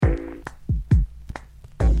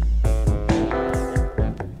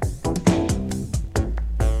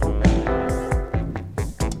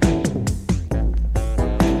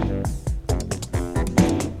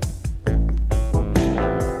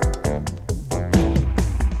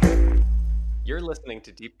You're listening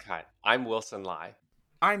to Deep Cut. I'm Wilson Lai.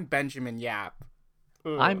 I'm Benjamin Yap.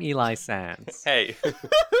 I'm Eli Sands. Hey.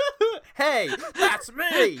 Hey, that's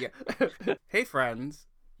me! Hey, friends.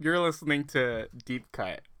 You're listening to Deep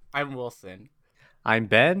Cut. I'm Wilson. I'm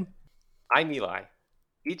Ben. I'm Eli.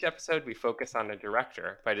 Each episode, we focus on a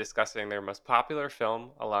director by discussing their most popular film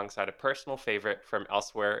alongside a personal favorite from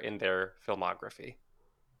elsewhere in their filmography.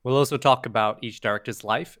 We'll also talk about each director's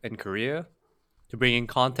life and career to bring in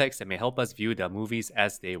context that may help us view the movies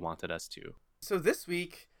as they wanted us to. So this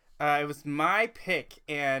week, it was my pick,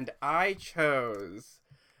 and I chose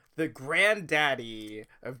the granddaddy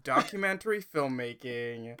of documentary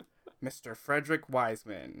filmmaking, Mr. Frederick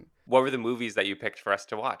Wiseman. What were the movies that you picked for us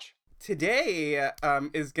to watch? Today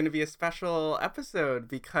is going to be a special episode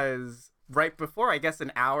because right before, I guess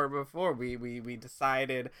an hour before, we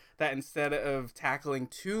decided that instead of tackling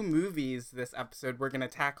 2 movies this episode, we're going to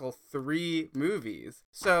tackle 3 movies.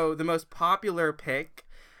 So the most popular pick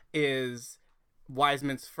is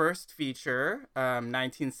Wiseman's first feature,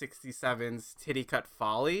 1967's Tittycut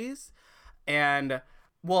Follies. And,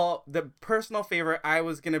 well, the personal favorite I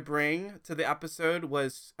was going to bring to the episode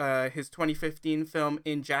was his 2015 film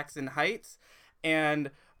In Jackson Heights.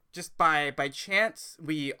 And just by chance,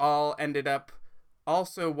 we all ended up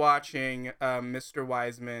also watching Mr.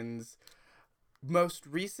 Wiseman's most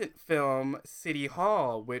recent film, City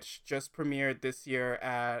Hall, which just premiered this year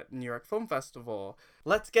at New York Film Festival.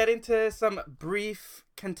 Let's get into some brief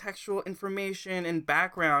contextual information and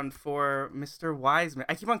background for Mr. Wiseman.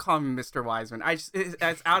 I keep on calling him Mr. Wiseman.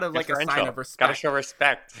 It's out of like a sign of respect. Gotta show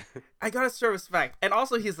respect. I gotta show respect. And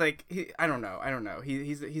also he's like, I don't know.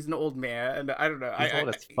 He's an old man, and I don't know. He's old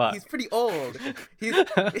as fuck. He's pretty old.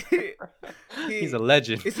 He's a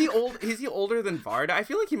legend. Is he old? Is he older than Varda? I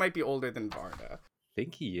feel like he might be older than Varda. I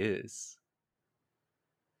think he is.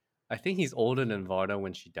 I think he's older than Varda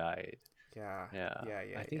when she died. Yeah.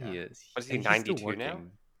 I think he is. Was he And he's still 92 now?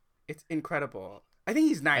 working. It's incredible. I think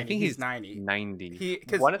he's 90. I think he's 90. 90.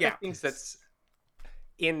 One of the things that's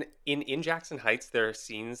in Jackson Heights, there are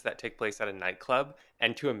scenes that take place at a nightclub,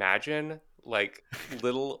 and to imagine like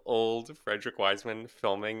little old Frederick Wiseman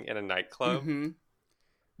filming in a nightclub. Mm-hmm.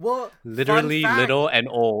 Well, Literally fun fact, little and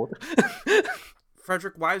old.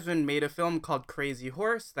 Frederick Wiseman made a film called Crazy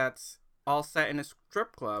Horse that's all set in a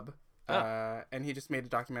strip club. And he just made a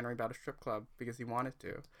documentary about a strip club because he wanted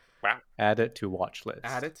to. Wow. Add it to watch list.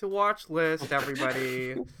 Add it to watch list,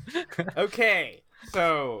 everybody. Okay,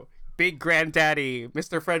 so big granddaddy,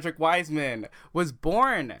 Mr. Frederick Wiseman, was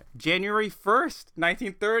born January 1st,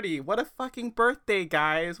 1930. What a fucking birthday,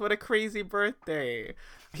 guys. What a crazy birthday.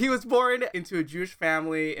 He was born into a Jewish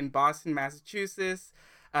family in Boston, Massachusetts.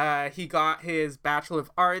 He got his Bachelor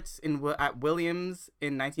of Arts at Williams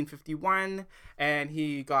in 1951, and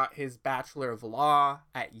he got his Bachelor of Law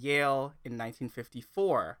at Yale in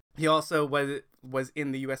 1954. He also was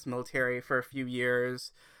in the U.S. military for a few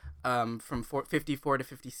years, from 54 to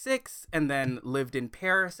 56, and then lived in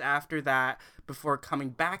Paris after that before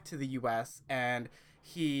coming back to the U.S., and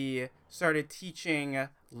he started teaching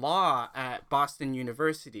law at Boston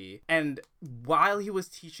University. And while he was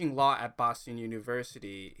teaching law at Boston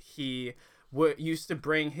University, he used to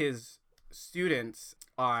bring his students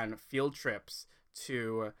on field trips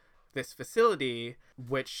to this facility,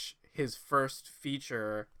 which his first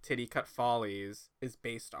feature, Tittycut Follies, is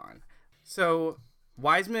based on. So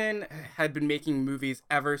Wiseman had been making movies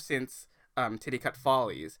ever since Tittycut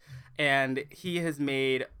Follies, and he has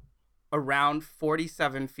made around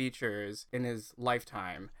 47 features in his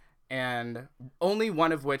lifetime, and only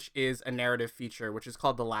one of which is a narrative feature, which is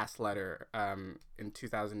called The Last Letter, in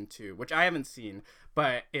 2002, which I haven't seen,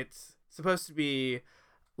 but it's supposed to be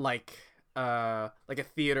like a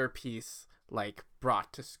theater piece, like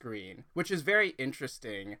brought to screen, which is very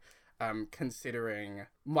interesting, considering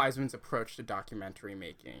Wiseman's approach to documentary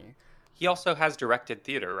making. He also has directed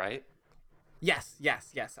theater, right? Yes.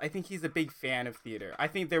 I think he's a big fan of theater. I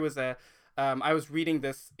think there was I was reading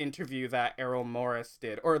this interview that Errol Morris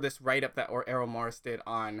did, or this write-up that Errol Morris did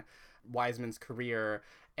on Wiseman's career,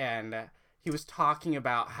 and he was talking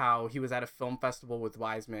about how he was at a film festival with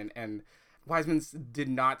Wiseman, and Wiseman did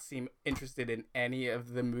not seem interested in any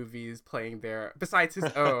of the movies playing there besides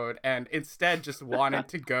his own, and instead just wanted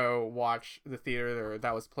to go watch the theater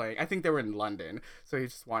that was playing. I think they were in London, so he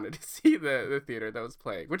just wanted to see the theater that was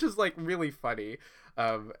playing, which is like really funny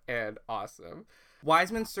and awesome.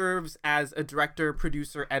 Wiseman serves as a director,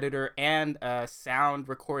 producer, editor, and a sound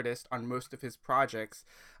recordist on most of his projects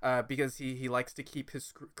because he likes to keep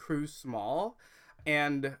his crew small.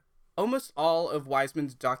 And almost all of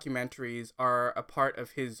Wiseman's documentaries are a part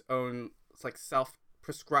of his own like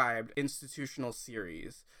prescribed institutional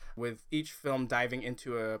series, with each film diving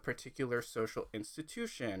into a particular social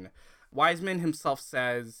institution. Wiseman himself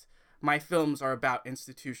says, "My films are about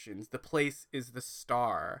institutions. The place is the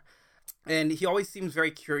star." And he always seems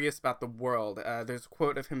very curious about the world. There's a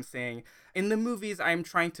quote of him saying, "In the movies, I am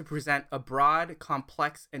trying to present a broad,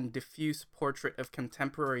 complex, and diffuse portrait of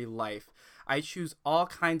contemporary life. I choose all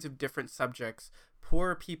kinds of different subjects,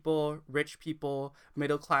 poor people, rich people,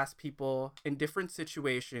 middle-class people, in different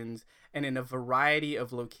situations, and in a variety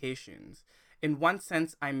of locations. In one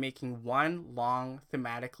sense, I'm making one long,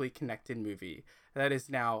 thematically connected movie that is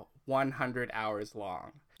now 100 hours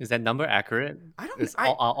long." Is that number accurate? I don't Is I,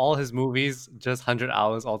 all his movies just 100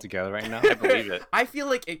 hours altogether right now? I believe it. I feel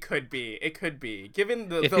like it could be. It could be. Given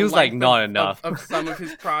the It the feels like length not of, enough. of some of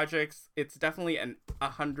his projects, it's definitely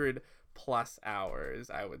 100+ hours,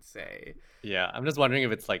 I would say. Yeah, I'm just wondering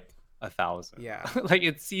if it's like 1,000. Yeah. Like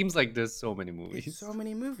it seems like there's so many movies. It's so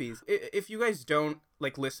many movies. If you guys don't,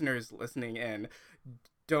 like, listeners listening in,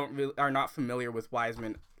 are not familiar with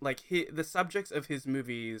Wiseman, like, the subjects of his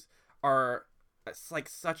movies are, it's like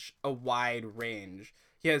such a wide range.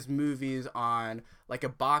 He has movies on like a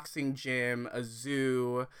boxing gym, a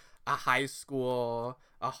zoo, a high school,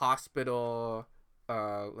 a hospital,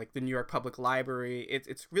 like the New York Public Library.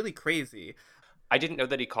 It's really crazy. I didn't know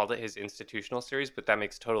that he called it his institutional series, but that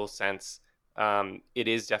makes total sense. It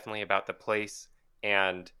is definitely about the place,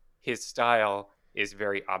 and his style is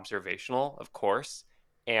very observational, of course.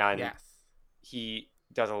 And Yes. he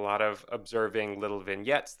does a lot of observing little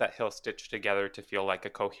vignettes that he'll stitch together to feel like a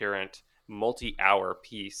coherent multi-hour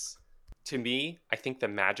piece. To me, I think the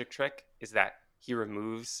magic trick is that he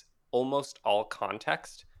removes almost all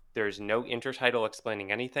context. There's no intertitle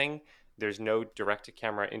explaining anything. There's no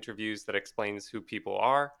direct-to-camera interviews that explains who people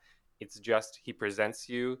are. It's just he presents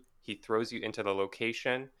you, he throws you into the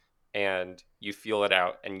location, and you feel it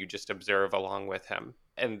out, and you just observe along with him.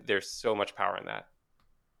 And there's so much power in that.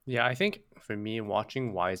 Yeah, I think for me,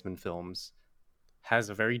 watching Wiseman films has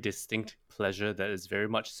a very distinct pleasure that is very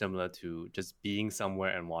much similar to just being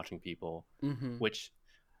somewhere and watching people, Mm-hmm. which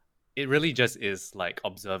it really just is like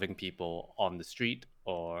observing people on the street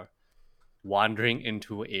or wandering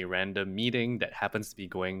into a random meeting that happens to be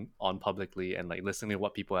going on publicly and like listening to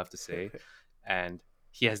what people have to say. And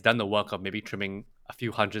he has done the work of maybe trimming a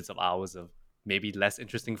few hundreds of hours of maybe less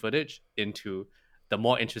interesting footage into the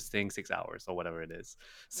more interesting 6 hours or whatever it is.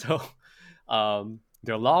 So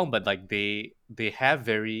they're long, but like they're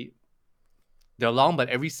long, but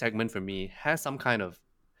every segment for me has some kind of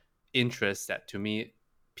interest that to me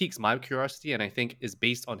piques my curiosity, and I think is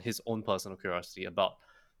based on his own personal curiosity about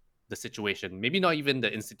the situation. Maybe not even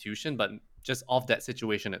the institution, but just of that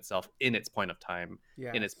situation itself in its point of time,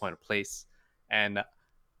 in its point of place. And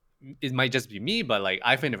it might just be me, but like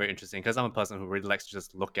I find it very interesting because I'm a person who really likes to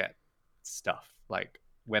just look at stuff. Like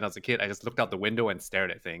when I was a kid, I just looked out the window and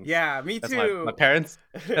stared at things. Yeah, me That's too. my parents.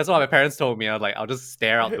 That's what my parents told me. I was like, I'll just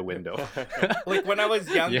stare out the window. Like when I was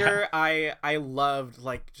younger, I loved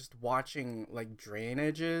like just watching like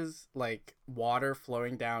drainages, like water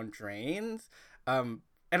flowing down drains. And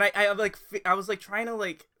I was like trying to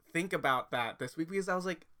like think about that this week because I was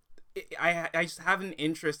like, I just have an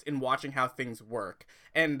interest in watching how things work.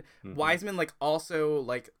 And Wiseman like also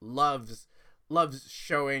like loves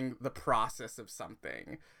showing the process of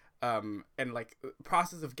something, and like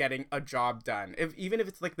process of getting a job done, even if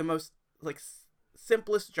it's like the most like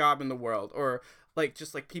simplest job in the world, or like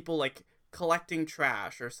just like people like collecting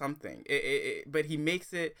trash or something. But he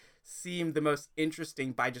makes it seem the most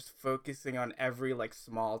interesting by just focusing on every like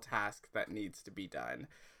small task that needs to be done.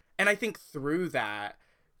 And I think through that,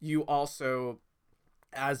 you also,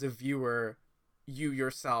 as a viewer, you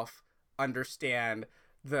yourself understand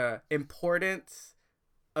the importance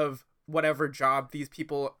of whatever job these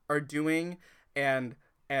people are doing, and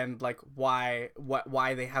like why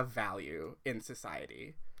they have value in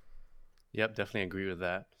society. Yep, definitely agree with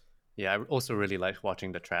that. Yeah, I also really like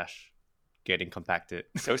watching the trash getting compacted.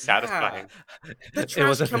 So satisfying. The trash It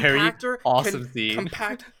was a very compactor awesome can scene.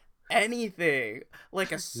 compact anything,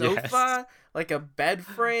 like a sofa, like a bed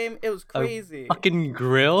frame. It was crazy. Fucking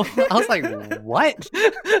grill. I was like, what?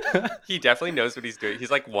 He definitely knows what he's doing. He's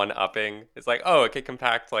like one-upping. It's like, oh, it can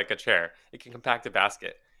compact like a chair. It can compact a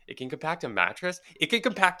basket. It can compact a mattress. It can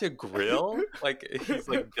compact a grill. Like he's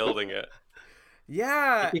like building it.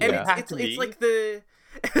 Yeah, It can and compact it's me. like the.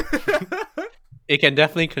 It can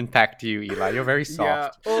definitely compact you, Eli. You're very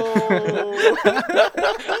soft. Yeah. Oh.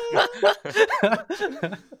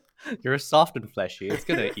 You're soft and fleshy. It's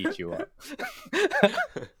gonna eat you up.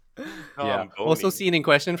 Yeah. Also, bony. scene in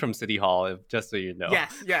question from City Hall, just so you know.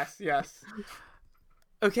 Yes.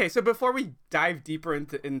 Okay, so before we dive deeper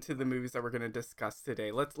into the movies that we're going to discuss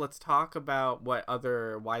today, let's talk about what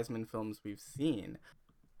other Wiseman films we've seen.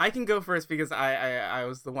 I can go first because I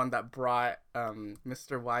was the one that brought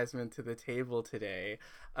Mr. Wiseman to the table today.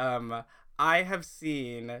 I have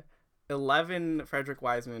seen 11 Frederick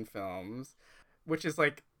Wiseman films, which is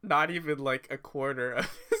like not even like a quarter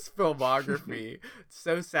of his filmography. It's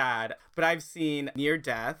so sad. But I've seen Near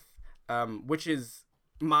Death, which is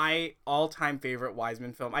my all-time favorite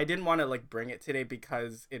Wiseman film. I didn't want to like bring it today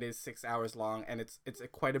because it is 6 hours long and it's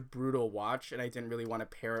quite a brutal watch, and I didn't really want to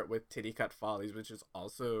pair it with Titicut Follies, which is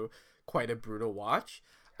also quite a brutal watch.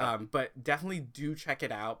 But definitely do check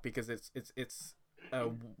it out because it's a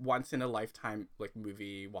once in a lifetime like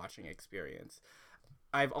movie watching experience.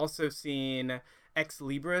 I've also seen Ex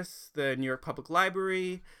Libris, the New York Public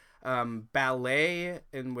Library, Ballet,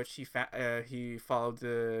 in which he followed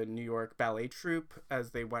the New York ballet troupe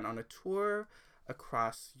as they went on a tour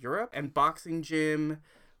across Europe, and Boxing Gym,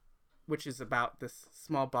 which is about this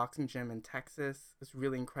small boxing gym in Texas. It's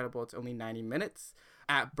really incredible. It's only 90 minutes.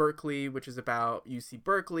 At Berkeley, which is about UC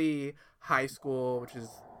Berkeley, High School, which is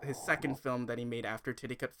his second film that he made after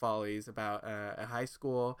Titicut Follies, about a high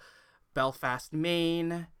school. Belfast,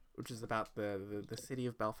 Maine, which is about the city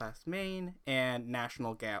of Belfast, Maine, and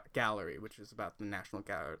National Gallery, which is about the National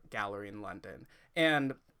Gallery in London.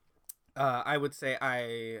 And I would say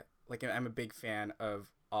I'm a big fan of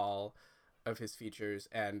all of his features,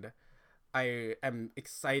 and I am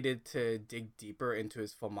excited to dig deeper into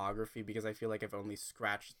his filmography because I feel like I've only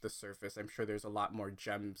scratched the surface. I'm sure there's a lot more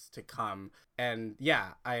gems to come. And yeah,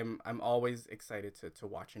 I'm always excited to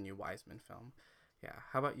watch a new Wiseman film. Yeah,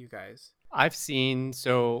 how about you guys? I've seen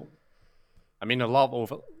a lot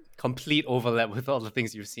of complete overlap with all the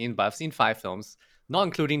things you've seen, but I've seen 5 films, not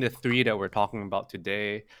including the 3 that we're talking about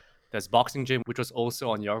today. There's Boxing Gym, which was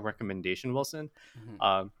also on your recommendation, Wilson,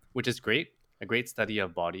 which is great. A great study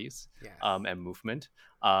of bodies, Yes. And movement.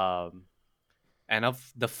 And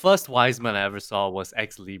of the first Wiseman I ever saw was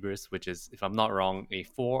Ex Libris, which is, if I'm not wrong, a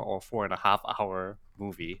 4 or 4.5 hour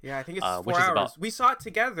movie. Yeah, I think it's 4 which hours. Is about, we saw it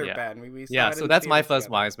together, yeah. Ben. We saw Yeah, it so in that's my theaters first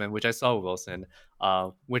together. Wiseman, which I saw with Wilson,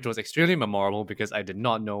 which was extremely memorable because I did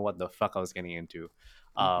not know what the fuck I was getting into.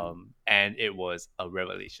 And it was a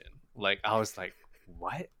revelation. Like, I was like,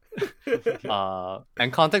 what?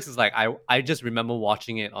 And context is like, I just remember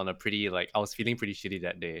watching it on a pretty, like, I was feeling pretty shitty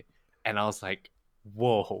that day. And I was like,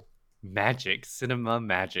 whoa, magic, cinema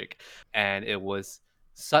magic. And it was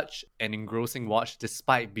such an engrossing watch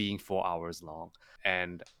despite being 4 hours long.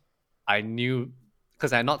 And I knew,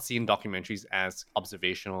 because I had not seen documentaries as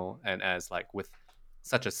observational and as like with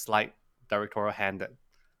such a slight directorial hand that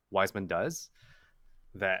Wiseman does,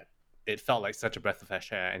 that it felt like such a breath of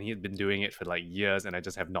fresh air. And he had been doing it for like years, and I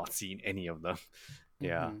just have not seen any of them.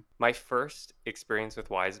 Yeah. My first experience with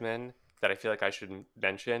Wiseman that I feel like I should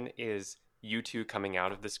mention is you two coming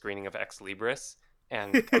out of the screening of Ex Libris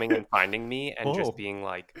and coming and finding me and just being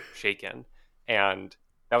like shaken. And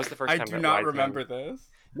that was the first time I do that not Wiseman... remember this.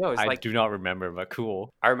 No, it's I like... do not remember, but cool.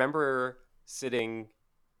 I remember sitting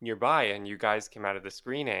nearby and you guys came out of the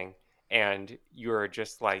screening and you were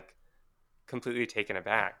just like completely taken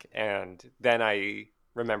aback. And then I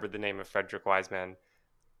remembered the name of Frederick Wiseman.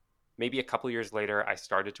 Maybe a couple years later, I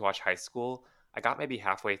started to watch High School. I got maybe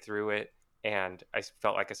halfway through it and I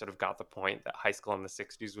felt like I sort of got the point that High School in the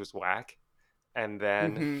 60s was whack. And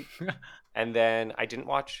then and then I didn't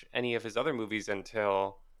watch any of his other movies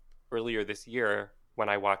until earlier this year when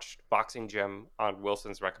I watched Boxing Gym on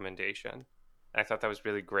Wilson's recommendation. And I thought that was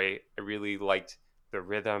really great. I really liked the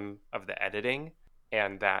rhythm of the editing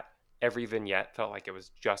and that every vignette felt like it was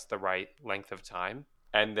just the right length of time.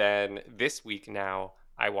 And then this week now,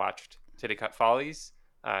 I watched Titicut Follies,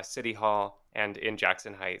 City Hall, and In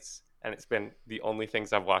Jackson Heights. And it's been the only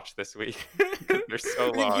things I've watched this week. They're so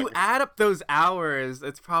long. If you add up those hours,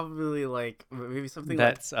 it's probably like maybe something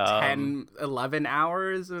That's, like 10, 11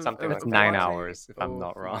 hours. Something of like That's that. 9 watching. hours, if I'm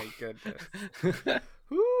not wrong. My goodness.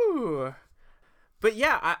 Whew. But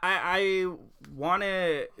yeah, I want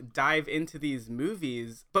to dive into these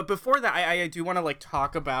movies. But before that, I do want to like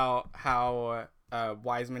talk about how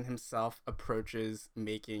Wiseman himself approaches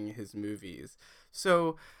making his movies.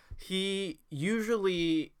 So he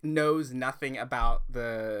usually knows nothing about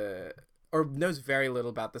or knows very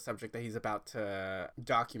little about the subject that he's about to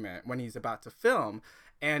document when he's about to film.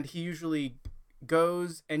 And he usually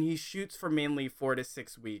goes and he shoots for mainly 4 to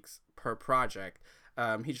 6 weeks per project.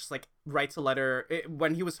 He just like writes a letter.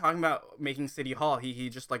 When he was talking about making City Hall, he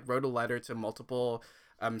just like wrote a letter to multiple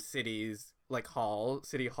cities, like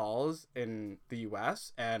city halls in the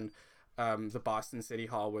US, and the Boston City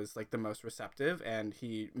Hall was like the most receptive, and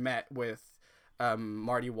he met with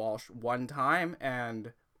Marty Walsh one time,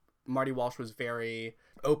 and Marty Walsh was very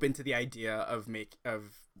open to the idea of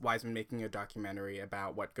Wiseman making a documentary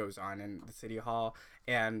about what goes on in the City Hall,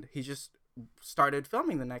 and he just started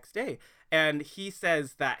filming the next day. And he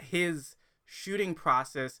says that his shooting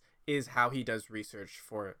process is how he does research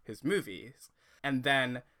for his movies. And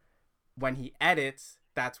then when he edits,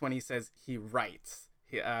 that's when he says he writes.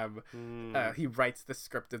 He writes the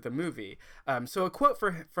script of the movie. So a quote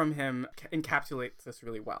from him encapsulates this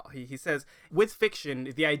really well. He says, "With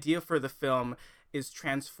fiction, the idea for the film is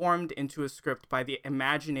transformed into a script by the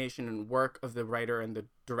imagination and work of the writer and the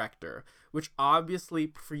director, which obviously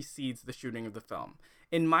precedes the shooting of the film.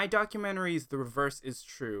 In my documentaries, the reverse is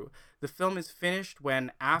true. The film is finished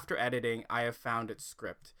when, after editing, I have found its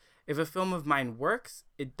script. If a film of mine works,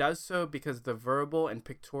 it does so because the verbal and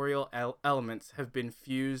pictorial elements have been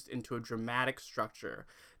fused into a dramatic structure.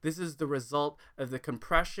 This is the result of the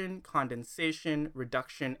compression, condensation,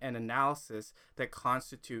 reduction, and analysis that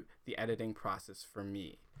constitute the editing process for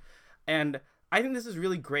me." And I think this is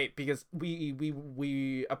really great because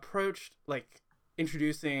we approached like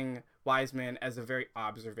introducing Wiseman as a very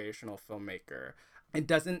observational filmmaker. It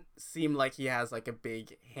doesn't seem like he has like a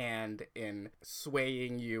big hand in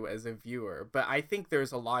swaying you as a viewer, but I think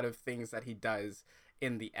there's a lot of things that he does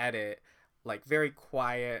in the edit, like very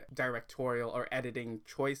quiet directorial or editing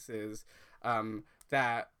choices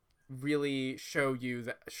that really show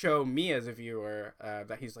me as a viewer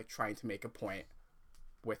that he's like trying to make a point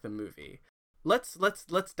with the movie. Let's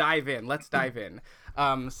dive in.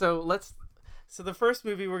 So the first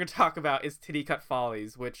movie we're gonna talk about is Titicut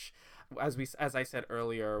Follies, which, as I said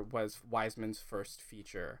earlier, was Wiseman's first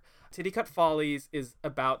feature. Titicut Follies is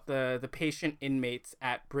about the patient inmates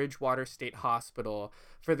at Bridgewater State Hospital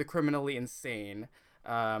for the criminally insane.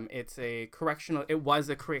 It was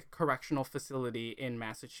a correctional facility in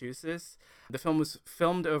Massachusetts. The film was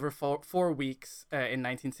filmed over 4 weeks in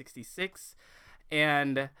 1966,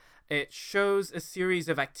 and it shows a series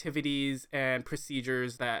of activities and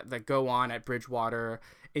procedures that go on at Bridgewater,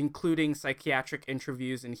 including psychiatric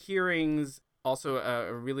interviews and hearings, also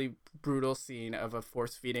a really brutal scene of a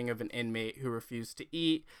force feeding of an inmate who refused to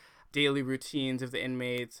eat, daily routines of the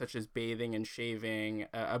inmates such as bathing and shaving,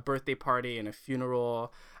 a birthday party and a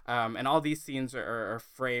funeral, and all these scenes are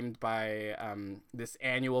framed by this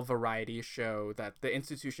annual variety show that the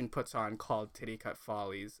institution puts on called Titicut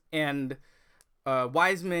Follies. And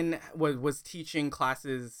Wiseman was teaching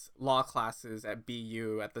law classes at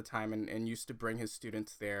BU at the time, and used to bring his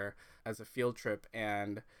students there as a field trip.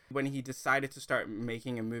 And when he decided to start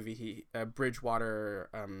making a movie, Bridgewater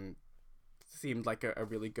seemed like a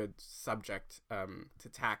really good subject to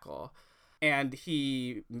tackle. And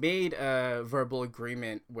he made a verbal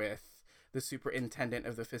agreement with the superintendent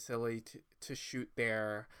of the facility to shoot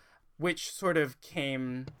there, which sort of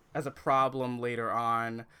came as a problem later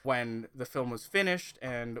on when the film was finished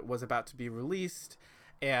and was about to be released.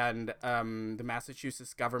 And the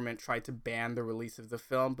Massachusetts government tried to ban the release of the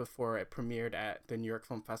film before it premiered at the New York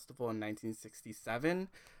Film Festival in 1967,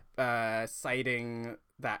 citing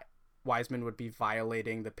that Wiseman would be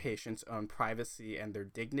violating the patient's own privacy and their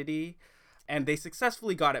dignity. And they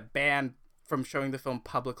successfully got it banned from showing the film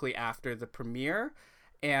publicly after the premiere.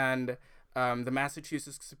 And the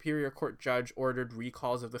Massachusetts Superior Court judge ordered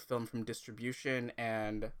recalls of the film from distribution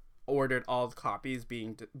and ordered all the copies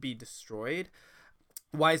be destroyed.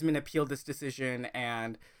 Wiseman appealed this decision,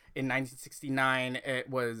 and in 1969, it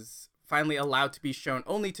was finally allowed to be shown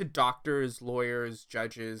only to doctors, lawyers,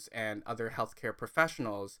 judges, and other healthcare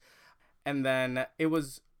professionals. And then it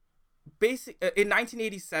was in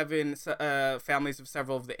 1987, families of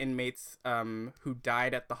several of the inmates who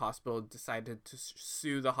died at the hospital decided to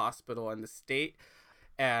sue the hospital and the state,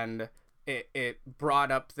 and it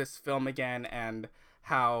brought up this film again, and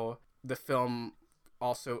how the film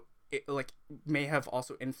also may have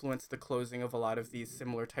also influenced the closing of a lot of these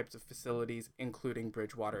similar types of facilities, including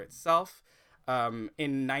Bridgewater itself. In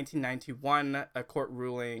 1991, a court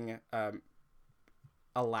ruling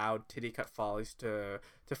allowed Titicut Follies to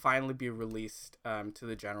finally be released to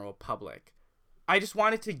the general public. I just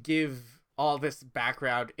wanted to give all this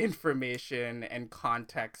background information and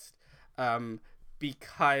context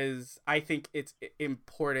because I think it's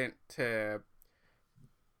important to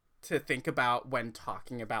think about when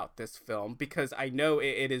talking about this film, because I know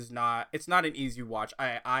it's not an easy watch.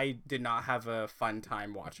 I did not have a fun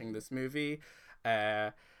time watching this movie.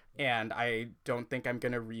 And I don't think I'm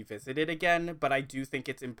going to revisit it again, but I do think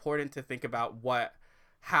it's important to think about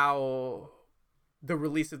how the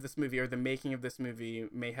release of this movie or the making of this movie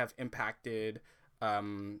may have impacted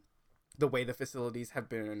the the way the facilities have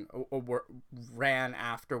been ran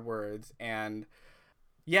afterwards, and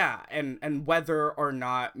yeah, and whether or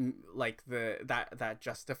not like that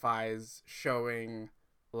justifies showing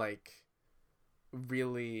like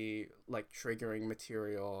really like triggering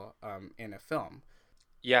material in a film.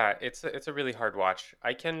 Yeah, it's a really hard watch.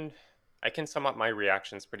 I can sum up my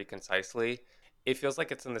reactions pretty concisely. It feels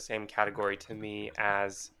like it's in the same category to me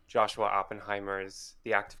as Joshua Oppenheimer's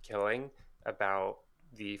The Act of Killing, about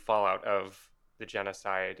the fallout of the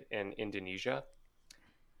genocide in Indonesia.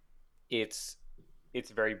 It's it's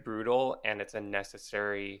very brutal, and it's a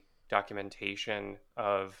necessary documentation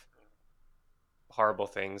of horrible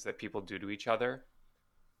things that people do to each other.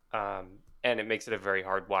 And it makes it a very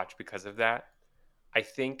hard watch because of that. I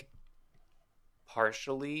think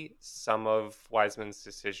partially some of Wiseman's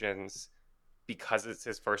decisions, because it's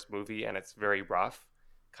his first movie and it's very rough,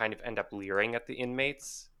 kind of end up leering at the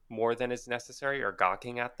inmates more than is necessary, or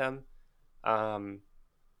gawking at them. Um,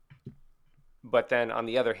 but then on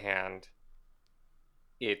the other hand,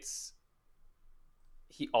 it's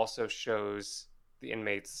he also shows the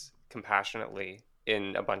inmates compassionately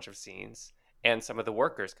in a bunch of scenes, and some of the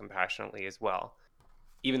workers compassionately as well.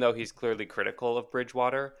 Even though he's clearly critical of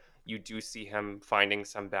Bridgewater, you do see him finding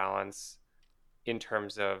some balance in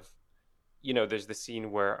terms of, there's the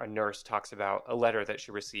scene where a nurse talks about a letter that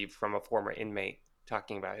she received from a former inmate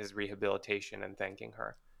talking about his rehabilitation and thanking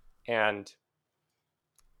her. And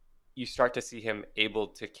you start to see him able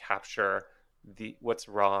to capture the what's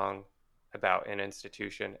wrong about an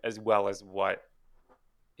institution, as well as what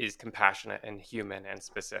is compassionate and human and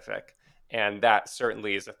specific. And that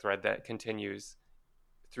certainly is a thread that continues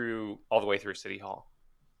through all the way through City Hall.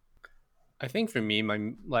 I think for me,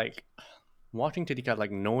 my like watching Titicaca,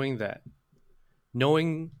 like knowing the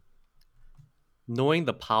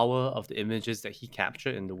power of the images that he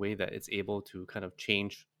captured in the way that it's able to kind of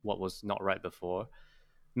change what was not right before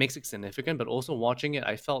makes it significant. But also watching it,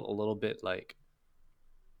 I felt a little bit like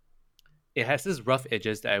it has this rough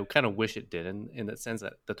edges that I kind of wish it didn't, in the sense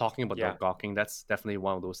that the talking about Yeah. the gawking, that's definitely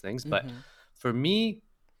one of those things. But Mm-hmm. for me,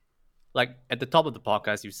 like at the top of the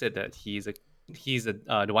podcast, you said that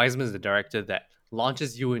the Wiseman is the director that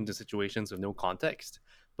launches you into situations with no context.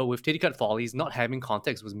 But with Titicut Follies, not having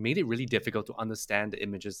context was made it really difficult to understand the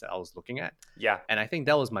images that I was looking at. Yeah. And I think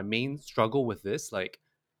that was my main struggle with this. Like,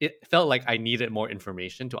 it felt like I needed more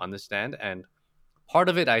information to understand. And part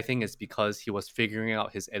of it, I think, is because he was figuring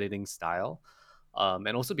out his editing style.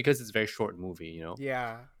 And also because it's a very short movie.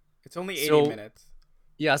 Yeah, it's only 80 So, minutes.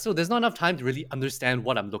 yeah, so there's not enough time to really understand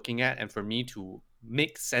what I'm looking at and for me to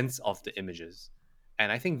make sense of the images.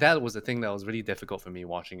 And I think that was the thing that was really difficult for me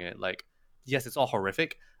watching it. Like, yes, it's all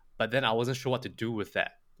horrific, but then I wasn't sure what to do with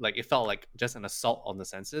that. Like, it felt like just an assault on the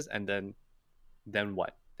senses, and then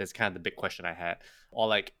what? That's kind of the big question I had. Or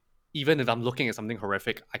like, even if I'm looking at something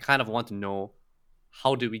horrific, I kind of want to know,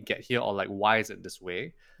 how did we get here, or like, why is it this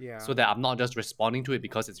way? Yeah. So that I'm not just responding to it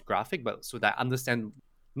because it's graphic, but so that I understand,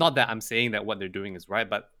 not that I'm saying that what they're doing is right,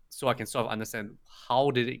 but so I can sort of understand, how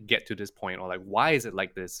did it get to this point, or like, why is it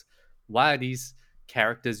like this? Why are these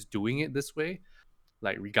characters doing it this way?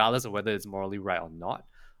 Like, regardless of whether it's morally right or not.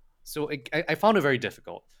 So I found it very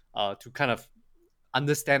difficult to kind of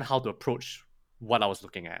understand how to approach what I was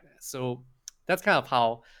looking at. So that's kind of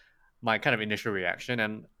how my kind of initial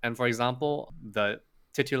reaction. And for example, the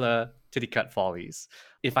titular Titicut Follies,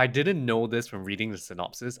 if I didn't know this from reading the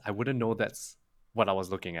synopsis, I wouldn't know that's what I was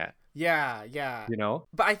looking at. Yeah.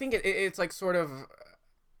 But I think it's like sort of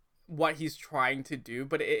what he's trying to do,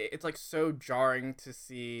 but it's like so jarring to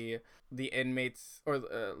see the inmates, or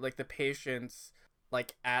like the patients,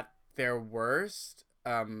 like at their worst,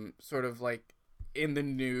 sort of like in the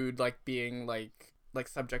nude, like being like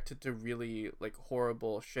subjected to really like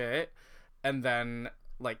horrible shit, and then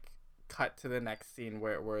like cut to the next scene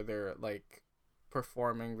where they're like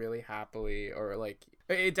performing really happily, or like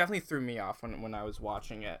it definitely threw me off when I was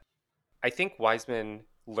watching it. I think Wiseman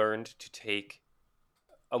learned to take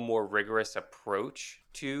a more rigorous approach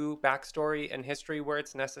to backstory and history where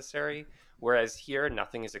it's necessary. Whereas here,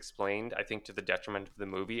 nothing is explained, I think, to the detriment of the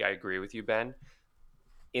movie. I agree with you, Ben.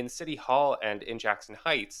 In City Hall and in Jackson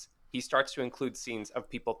Heights, he starts to include scenes of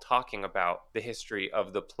people talking about the history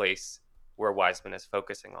of the place where Wiseman is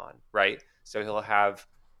focusing on, right? So he'll have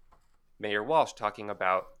Mayor Walsh talking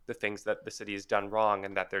about the things that the city has done wrong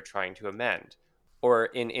and that they're trying to amend. Or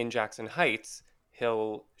in Jackson Heights,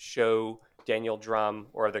 he'll show Daniel Drum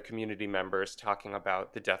or other community members talking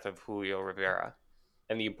about the death of Julio Rivera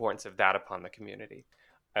and the importance of that upon the community.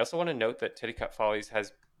 I also want to note that Titicut Follies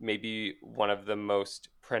has maybe one of the most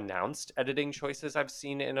pronounced editing choices I've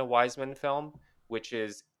seen in a Wiseman film, which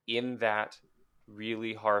is in that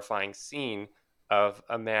really horrifying scene of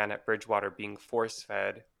a man at Bridgewater being force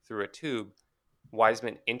fed through a tube,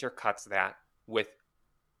 Wiseman intercuts that with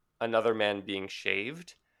another man being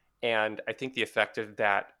shaved. And I think the effect of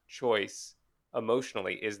that choice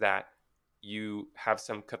emotionally is that you have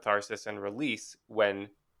some catharsis and release when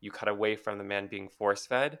you cut away from the man being force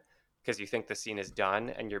fed because you think the scene is done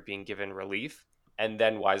and you're being given relief. And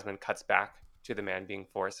then Wiseman cuts back to the man being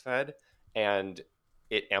force fed and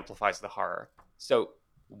it amplifies the horror. So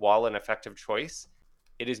while an effective choice,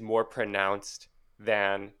 it is more pronounced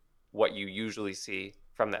than what you usually see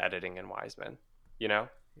from the editing in Wiseman, you know?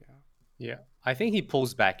 Yeah. Yeah, I think he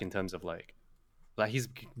pulls back in terms of like he's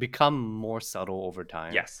become more subtle over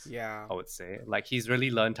time. Yes. Yeah. I would say like he's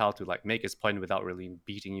really learned how to like make his point without really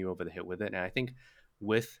beating you over the head with it. And I think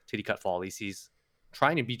with Titty Cut Follies, he's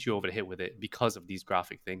trying to beat you over the head with it because of these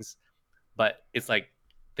graphic things. But it's like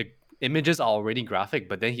the images are already graphic,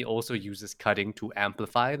 but then he also uses cutting to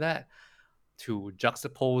amplify that, to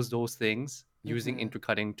juxtapose those things, using Mhm.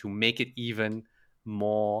 intercutting to make it even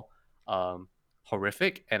more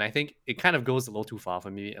horrific. And I think it kind of goes a little too far for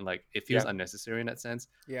me, and like it feels Yeah. unnecessary in that sense.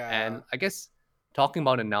 Yeah. And I guess talking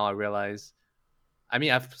about it now, I realize, I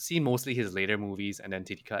mean, I've seen mostly his later movies and then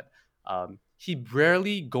Titty Cut. He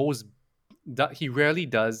rarely goes, he rarely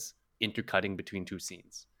does intercutting between two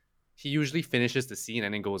scenes. He usually finishes the scene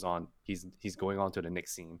and then goes on. He's going on to the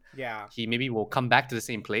next scene. Yeah. He maybe will come back to the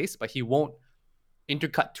same place, but he won't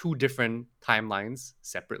intercut two different timelines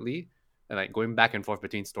separately and like going back and forth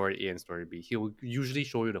between story A and story B. He'll usually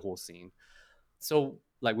show you the whole scene. So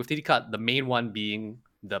like with Titty Cut, the main one being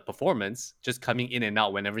the performance, just coming in and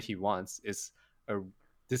out whenever he wants, is a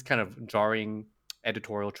this kind of jarring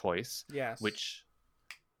editorial choice, Yes. which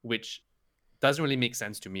doesn't really make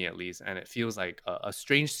sense to me at least, and it feels like a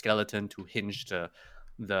strange skeleton to hinge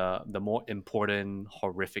the more important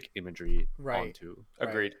horrific imagery Right. onto.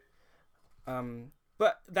 Agreed.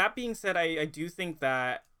 But that being said, I do think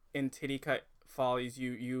that in Titty Cut Follies,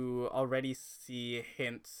 you already see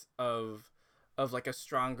hints of like a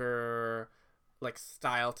stronger like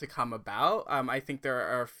style to come about. I think there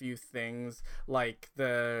are a few things like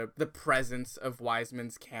the presence of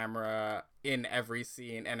Wiseman's camera in every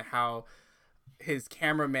scene and how his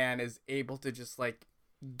cameraman is able to just like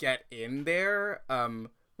get in there.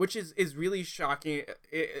 Which is really shocking.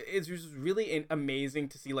 It's just really amazing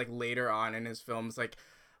to see like later on in his films like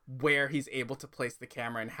where he's able to place the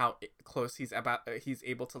camera and how close he's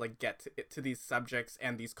able to like get to these subjects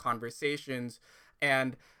and these conversations.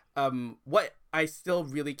 And what I still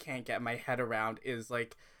really can't get my head around is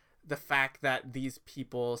like the fact that these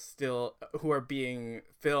people still who are being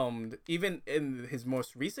filmed, even in his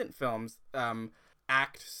most recent films,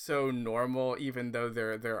 act so normal even though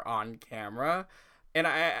they're on camera. And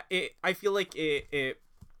I feel like it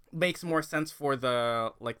makes more sense for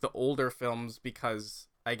the like the older films because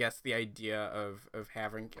I guess the idea of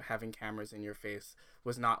having cameras in your face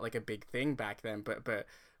was not like a big thing back then, but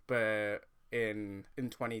in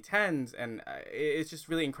 2010s, and it's just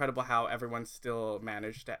really incredible how everyone still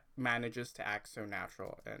manages to act so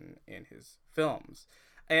natural in his films.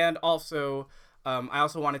 And also I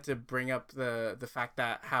also wanted to bring up the fact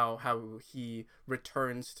that how he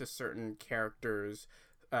returns to certain characters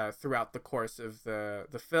throughout the course of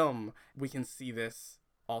the film. We can see this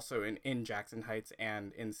also in Jackson Heights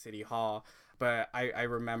and in City Hall. But I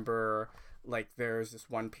remember like there's this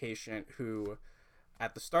one patient who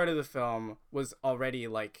at the start of the film was already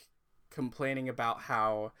like complaining about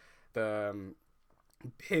how the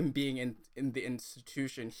him being in the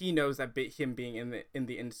institution, he knows that him being in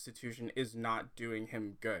the institution is not doing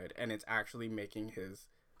him good, and it's actually making his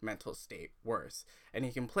mental state worse. And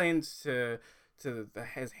he complains to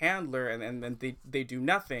his handler, and then they do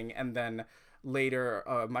nothing. And then later,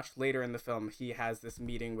 much later in the film, he has this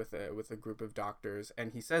meeting with a group of doctors,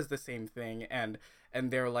 and he says the same thing, and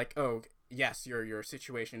they're like, oh yes, your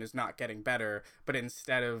situation is not getting better, but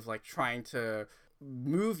instead of like trying to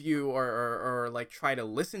move you or like try to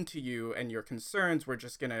listen to you and your concerns, we're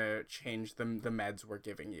just gonna change the meds we're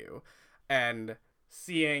giving you. And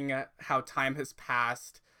seeing how time has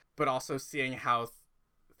passed, but also seeing how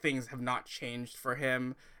things have not changed for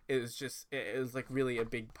him is like really a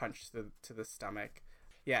big punch to the stomach.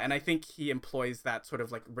 Yeah, and I think he employs that sort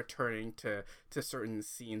of like returning to certain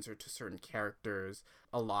scenes or to certain characters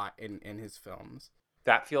a lot in his films.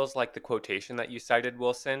 That feels like the quotation that you cited,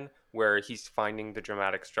 Wilson, where he's finding the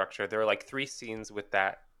dramatic structure. There are like 3 scenes with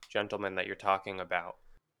that gentleman that you're talking about.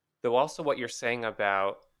 Though also what you're saying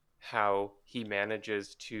about how he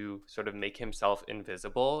manages to sort of make himself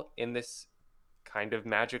invisible in this kind of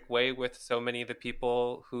magic way with so many of the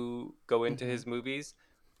people who go into his movies.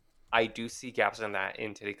 I do see gaps in that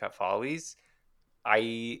in Tittycut Follies.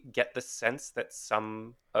 I get the sense that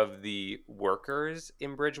some of the workers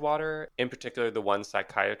in Bridgewater, in particular the one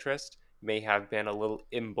psychiatrist, may have been a little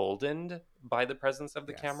emboldened by the presence of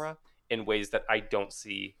the Yes. camera in ways that I don't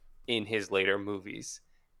see in his later movies.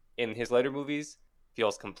 In his later movies,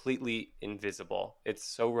 feels completely invisible. It's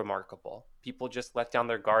so remarkable. People just let down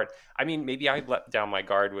their guard. I mean, maybe I let down my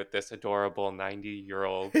guard with this adorable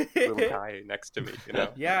 90-year-old little guy next to me, you know?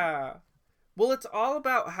 Yeah. Well, it's all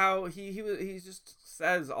about how he just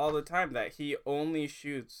says all the time that he only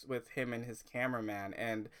shoots with him and his cameraman,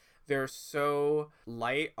 and they're so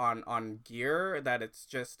light on gear that it's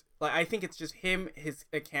just like, I think it's just him,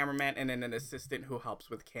 a cameraman, and then an assistant who helps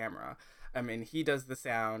with camera. I mean, he does the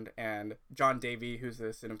sound, and John Davey, who's the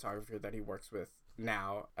cinematographer that he works with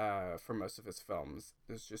now for most of his films,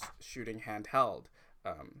 is just shooting handheld.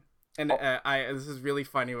 And this is really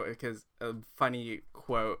funny because a funny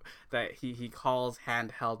quote that he calls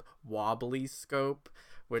handheld wobbly scope,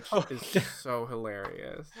 which is so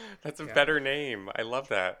hilarious. That's a better name. I love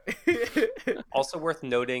that. Also worth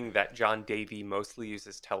noting that John Davey mostly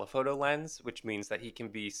uses telephoto lens, which means that he can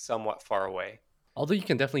be somewhat far away. Although you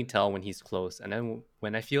can definitely tell when he's close, and then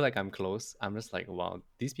when I feel like I'm close, I'm just like, wow,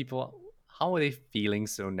 these people, how are they feeling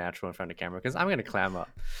so natural in front of the camera? Because I'm gonna clam up.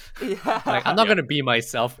 Yeah. Like, I'm not gonna be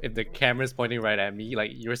myself if the camera's pointing right at me.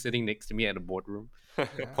 Like, you're sitting next to me at the boardroom,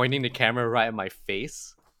 pointing the camera right at my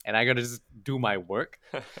face, and I gotta just do my work.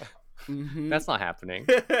 Mm-hmm. That's not happening.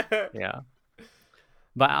 Yeah.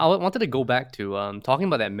 But I wanted to go back to talking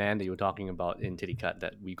about that man that you were talking about in Tittycut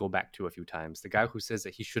that we go back to a few times. The guy who says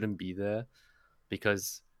that he shouldn't be there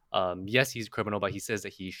because yes, he's a criminal, but he says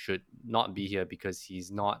that he should not be here because he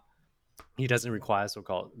doesn't require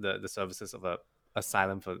so-called the services of a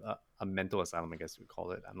asylum for a mental asylum, I guess we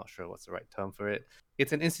call it. I'm not sure what's the right term for it.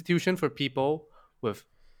 It's an institution for people with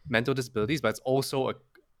mental disabilities, but it's also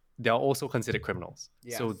they're also considered criminals.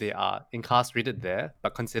 Yes. So they are incarcerated there,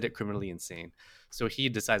 but considered criminally insane. So he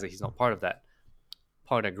decides that he's not part of that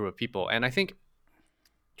group of people. And I think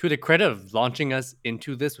to the credit of launching us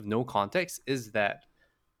into this with no context is that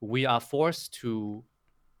we are forced to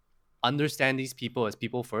understand these people as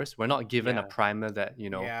people first. We're not given a primer that,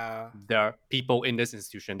 there are people in this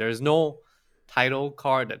institution. There's no title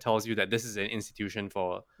card that tells you that this is an institution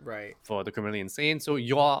for the criminally insane. So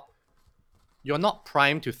you're not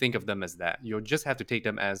primed to think of them as that. You just have to take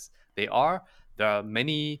them as they are. There are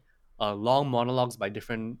many long monologues by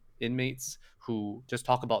different inmates who just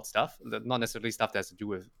talk about stuff, not necessarily stuff that has to do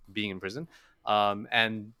with being in prison.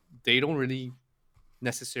 And they don't really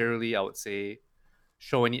necessarily, I would say,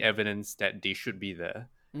 show any evidence that they should be there.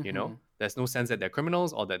 Mm-hmm. There's no sense that they're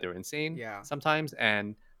criminals or that they're insane sometimes.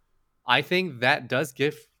 And I think that does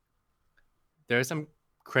there's some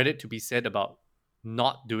credit to be said about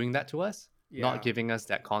not doing that to us, not giving us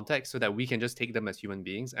that context so that we can just take them as human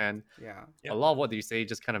beings. And a lot of what they say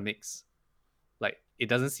just kind of makes, like, it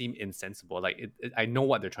doesn't seem insensible. Like, I know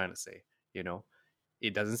what they're trying to say,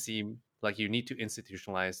 It doesn't seem like you need to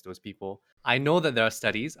institutionalize those people. I know that there are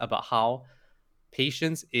studies about how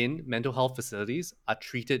patients in mental health facilities are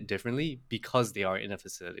treated differently because they are in a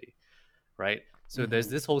facility, right? So there's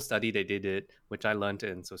this whole study they did, which I learned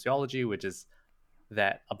in sociology, which is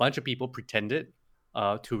that a bunch of people pretended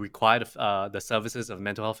to require the services of a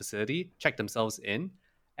mental health facility, check themselves in,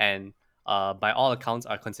 and by all accounts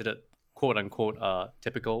are considered quote unquote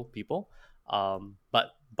typical people.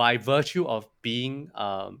 But by virtue of being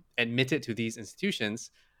admitted to these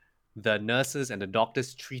institutions, the nurses and the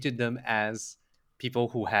doctors treated them as people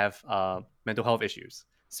who have mental health issues.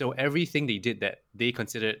 So everything they did that they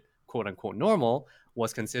considered quote unquote normal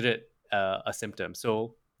was considered a symptom.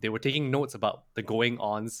 So they were taking notes about the going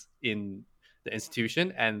ons in the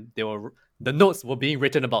institution, and the notes were being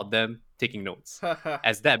written about them taking notes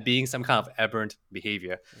as that being some kind of aberrant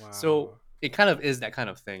behavior. Wow. So it kind of is that kind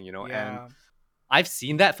of thing, and I've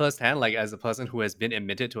seen that firsthand, like as a person who has been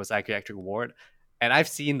admitted to a psychiatric ward, and I've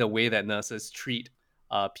seen the way that nurses treat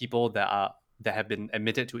people that have been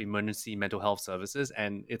admitted to emergency mental health services,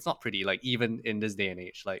 and it's not pretty. Like, even in this day and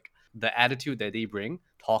age, like the attitude that they bring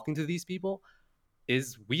talking to these people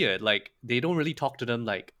is weird. Like, they don't really talk to them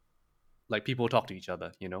like people talk to each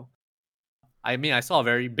other, I mean, I saw a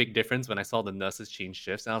very big difference when I saw the nurses change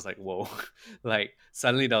shifts, and I was like, whoa. Like,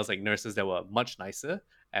 suddenly there was like nurses that were much nicer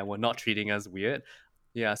and were not treating us weird.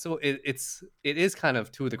 Yeah, so it is kind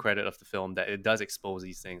of to the credit of the film that it does expose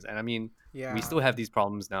these things. And I mean, we still have these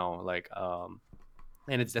problems now, like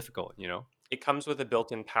and it's difficult, It comes with a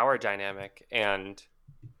built-in power dynamic, and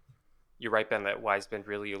you're right, Ben, that Wiseman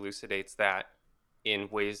really elucidates that. in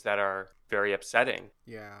ways that are very upsetting.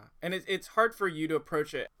 Yeah, and it's hard for you to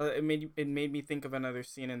approach it. It made me think of another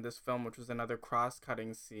scene in this film, which was another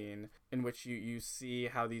cross-cutting scene in which you see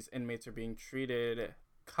how these inmates are being treated,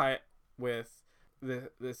 cut with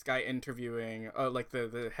this guy interviewing, like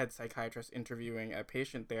the head psychiatrist interviewing a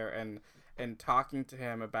patient there, and talking to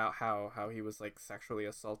him about how he was like sexually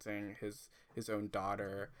assaulting his own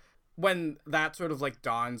daughter. When that sort of like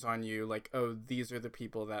dawns on you, like, oh, these are the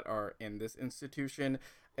people that are in this institution,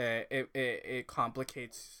 it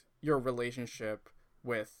complicates your relationship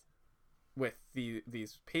with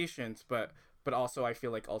these patients, but also I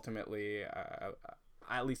feel like ultimately,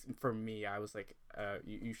 at least for me, I was like,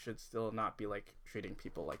 you should still not be like treating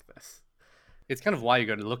people like this. It's kind of why you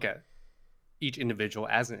got to look at each individual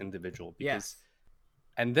as an individual, because Yes.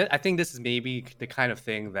 and I think this is maybe the kind of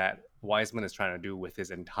thing that Wiseman is trying to do with his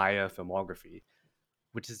entire filmography,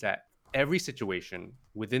 which is that every situation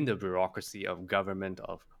within the bureaucracy of government,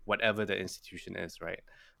 of whatever the institution is, right?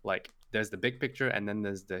 Like there's the big picture and then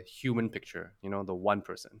there's the human picture, the one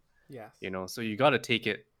person, Yes. So you got to take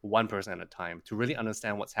it one person at a time to really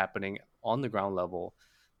understand what's happening on the ground level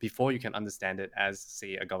before you can understand it as,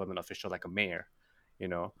 say, a government official like a mayor.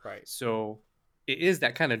 Right. So it is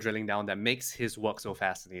that kind of drilling down that makes his work so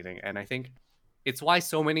fascinating. And I think it's why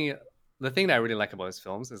the thing that I really like about his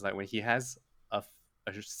films is like when he has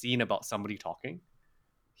a scene about somebody talking,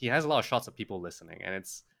 he has a lot of shots of people listening, and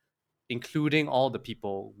it's including all the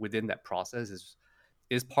people within that process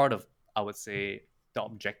is part of, I would say, the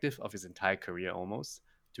objective of his entire career, almost,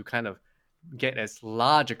 to kind of get as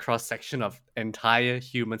large a cross section of entire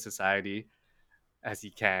human society as he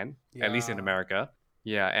can, at least in Yeah. America.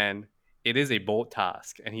 Yeah, and it is a bold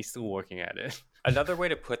task, and he's still working at it. Another way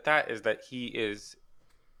to put that is that he is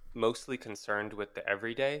mostly concerned with the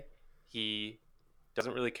everyday. He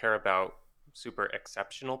doesn't really care about super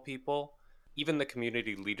exceptional people. Even the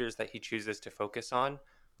community leaders that he chooses to focus on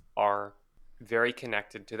are very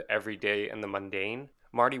connected to the everyday and the mundane.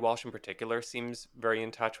 Marty Walsh in particular seems very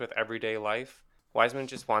in touch with everyday life. Wiseman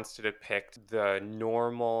just wants to depict the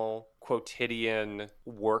normal quotidian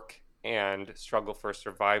work and struggle for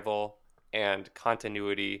survival and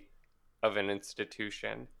continuity of an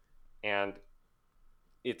institution. And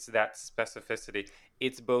it's that specificity.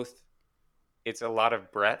 It's a lot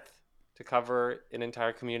of breadth to cover an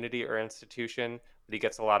entire community or institution, but he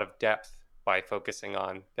gets a lot of depth by focusing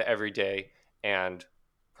on the everyday and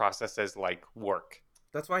processes like work.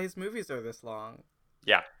 That's why his movies are this long.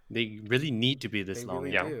 Yeah. They really need to be this They long.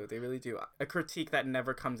 really Yeah. do. They really do. A critique that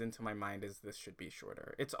never comes into my mind is this should be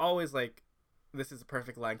shorter. It's always like, this is a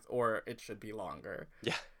perfect length, or it should be longer.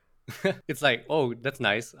 Yeah. It's like, oh, that's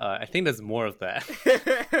nice. I think there's more of that.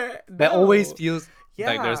 That always feels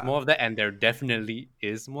like there's more of that, and there definitely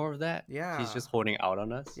is more of that. Yeah. He's just holding out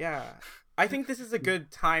on us. Yeah. I think this is a good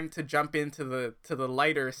time to jump into the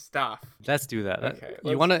lighter stuff. Let's do that. Okay,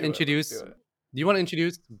 You want to let's do introduce? it. Do you want to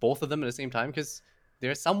introduce both of them at the same time? Because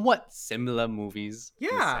they're somewhat similar movies. In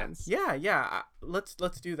a Yeah, sense. yeah. Let's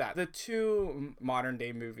do that. The two modern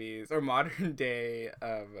day movies, or modern day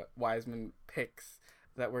Wiseman picks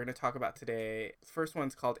that we're going to talk about today. The first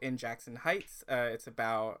one's called In Jackson Heights. It's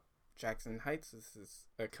about Jackson Heights. This is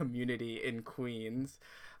a community in Queens,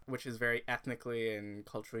 which is very ethnically and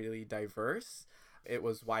culturally diverse. It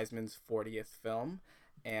was Wiseman's 40th film,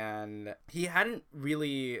 and he hadn't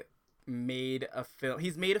really made a film.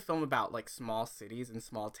 He's made a film about like small cities and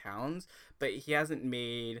small towns, but he hasn't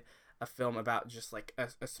made a film about just like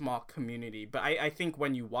a small community. But I think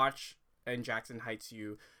when you watch In Jackson Heights,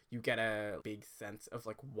 you get a big sense of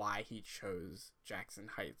like why he chose Jackson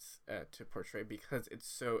Heights to portray, because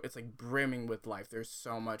it's like brimming with life. There's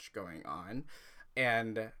so much going on,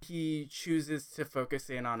 and he chooses to focus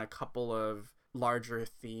in on a couple of larger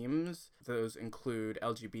themes. Those include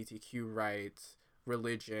LGBTQ rights,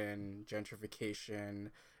 religion, gentrification,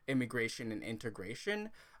 immigration, and integration,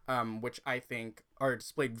 which I think are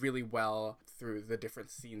displayed really well through the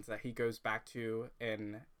different scenes that he goes back to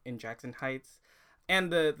in Jackson Heights.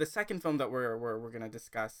 And the second film that we're going to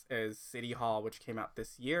discuss is City Hall, which came out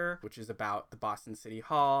this year, which is about the Boston City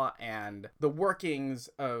Hall and the workings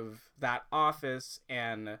of that office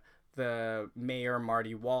and the mayor,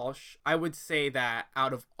 Marty Walsh. I would say that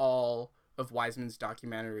out of all of Wiseman's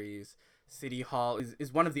documentaries, City Hall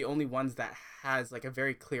is one of the only ones that has like a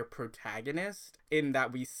very clear protagonist, in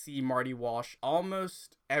that we see Marty Walsh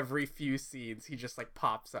almost every few scenes. He just like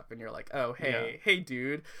pops up and you're like, oh, hey,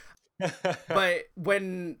 dude. But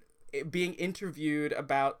when being interviewed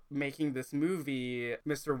about making this movie,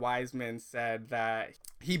 Mr. Wiseman said that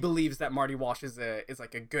he believes that Marty Walsh is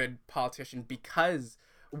like a good politician because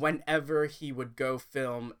whenever he would go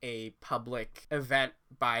film a public event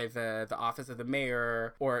by the office of the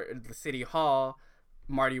mayor or the city hall,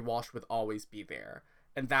 Marty Walsh would always be there.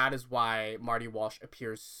 And that is why Marty Walsh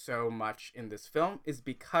appears so much in this film, is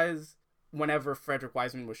because whenever Frederick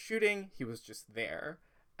Wiseman was shooting, he was just there.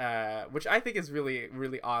 Which I think is really,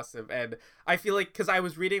 really awesome. And I feel like, because I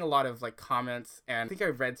was reading a lot of like comments, and I think I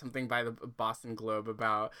read something by the Boston Globe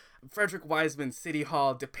about Frederick Wiseman City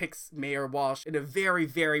Hall depicts Mayor Walsh in a very,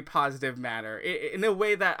 very positive manner, in a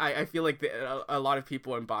way that I feel like a lot of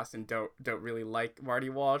people in Boston don't really like Marty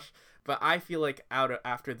Walsh. But I feel like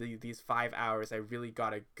after these 5 hours, I really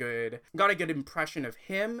got a good impression of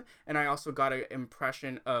him, and I also got an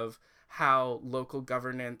impression of how local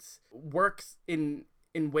governance works in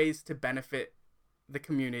ways to benefit the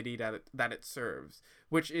community that it serves,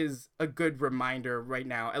 which is a good reminder right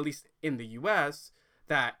now, at least in the US,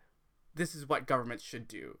 that this is what government should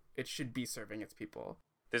do. It should be serving its people.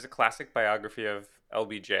 There's a classic biography of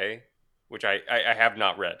LBJ, which I have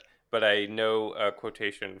not read, but I know a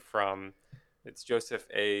quotation from, it's Joseph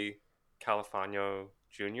A. Califano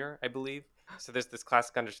Jr., I believe. So there's this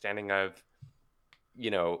classic understanding of,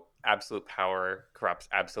 absolute power corrupts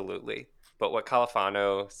absolutely. But what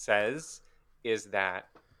Califano says is that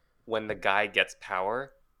when the guy gets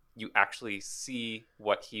power, you actually see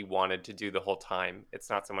what he wanted to do the whole time. It's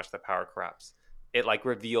not so much that power corrupts. It like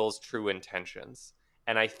reveals true intentions.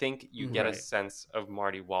 And I think you get a sense of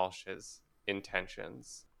Marty Walsh's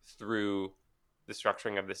intentions through the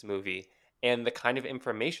structuring of this movie and the kind of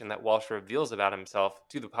information that Walsh reveals about himself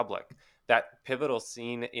to the public. That pivotal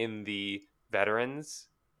scene in the veterans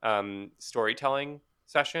storytelling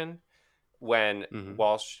session, when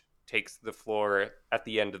Walsh takes the floor at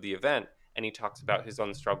the end of the event and he talks about his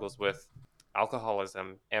own struggles with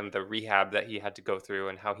alcoholism and the rehab that he had to go through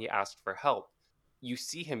and how he asked for help. You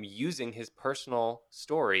see him using his personal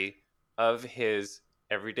story of his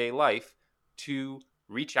everyday life to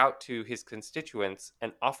reach out to his constituents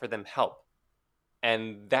and offer them help.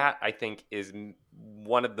 And that, I think, is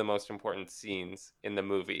one of the most important scenes in the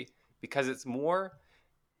movie, because it's more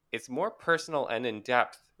personal and in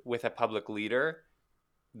depth with a public leader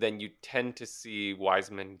than you tend to see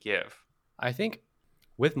Wiseman give. I think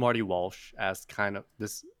with Marty Walsh as kind of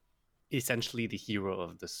this, essentially the hero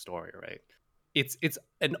of the story, right? It's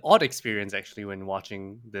an odd experience actually when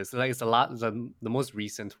watching this. Like, it's the most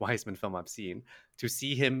recent Wiseman film I've seen. To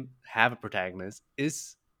see him have a protagonist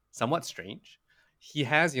is somewhat strange. He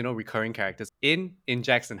has, recurring characters in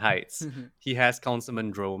Jackson Heights. He has Councilman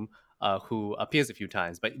Drome, who appears a few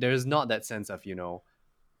times, but there's not that sense of,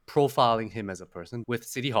 profiling him as a person. With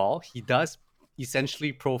City Hall, he does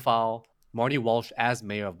essentially profile Marty Walsh as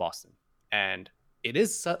mayor of Boston. And it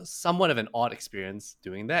is somewhat of an odd experience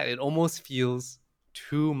doing that. It almost feels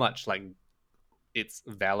too much like it's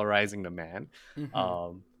valorizing the man.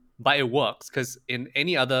 But it works, because in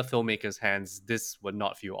any other filmmaker's hands, this would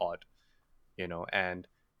not feel odd, and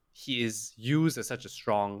he is used as such a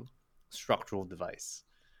strong structural device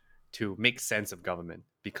to make sense of government,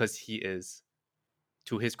 because he is,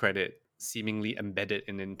 to his credit, seemingly embedded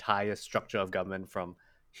in the entire structure of government from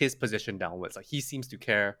his position downwards. Like, he seems to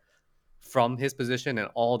care from his position and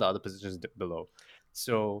all the other positions below.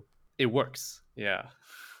 So it works. Yeah.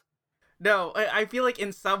 No, I feel like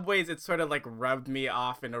in some ways it sort of like rubbed me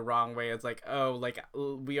off in a wrong way. It's like, oh, like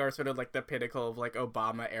we are sort of like the pinnacle of like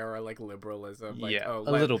Obama era like liberalism. Like, yeah, oh,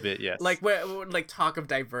 a little bit, yes. Like like talk of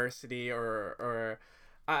diversity or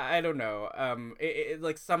I don't know.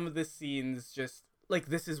 Like some of the scenes just like,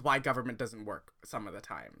 this is why government doesn't work some of the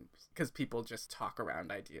time, because people just talk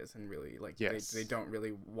around ideas and really like they don't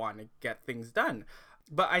really want to get things done.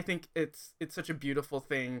 But I think it's such a beautiful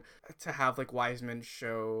thing to have like Wiseman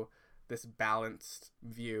show this balanced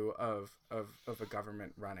view of a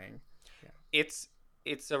government running. Yeah.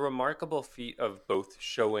 It's a remarkable feat of both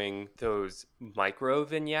showing those micro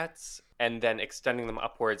vignettes and then extending them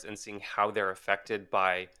upwards and seeing how they're affected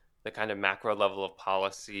by the kind of macro level of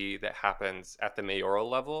policy that happens at the mayoral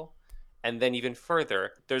level. And then even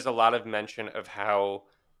further, there's a lot of mention of how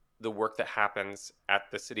the work that happens at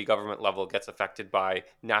the city government level gets affected by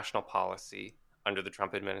national policy under the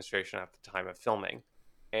Trump administration at the time of filming.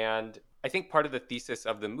 And I think part of the thesis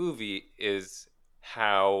of the movie is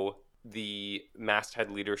how the masthead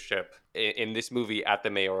leadership in this movie at the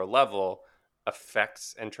mayoral level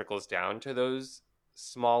affects and trickles down to those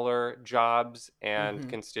smaller jobs and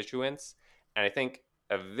constituents. And I think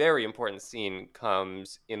a very important scene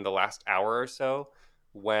comes in the last hour or so,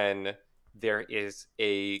 when there is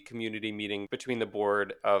a community meeting between the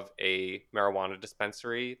board of a marijuana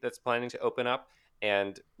dispensary that's planning to open up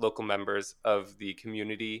and local members of the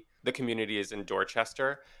community. The community is in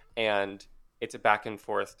Dorchester, and it's a back and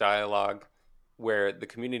forth dialogue where the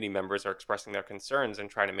community members are expressing their concerns and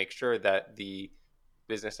trying to make sure that the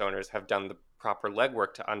business owners have done the proper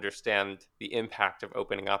legwork to understand the impact of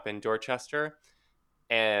opening up in Dorchester.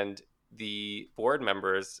 And the board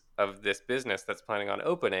members of this business that's planning on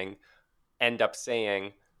opening end up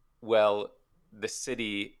saying, well, the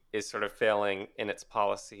city is sort of failing in its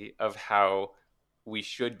policy of how we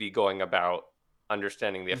should be going about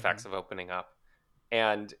understanding the effects of opening up.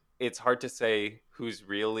 And it's hard to say who's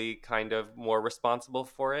really kind of more responsible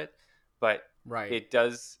for it, but Right. it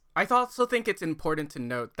does. I also think it's important to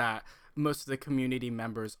note that most of the community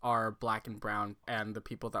members are Black and brown, and the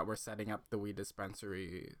people that were setting up the weed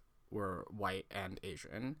dispensary were white and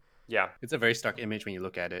Asian. Yeah. It's a very stark image when you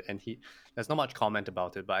look at it, and there's not much comment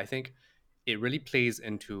about it, but I think it really plays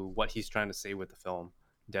into what he's trying to say with the film,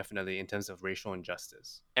 definitely, in terms of racial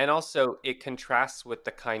injustice. And also, it contrasts with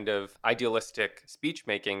the kind of idealistic speech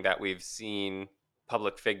making that we've seen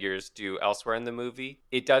public figures do elsewhere in the movie.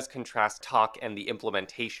 It does contrast talk and the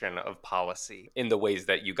implementation of policy in the ways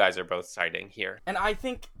that you guys are both citing here. And I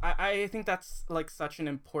think that's like such an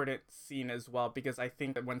important scene as well, because I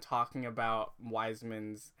think that when talking about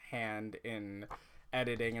Wiseman's hand in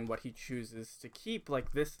editing and what he chooses to keep,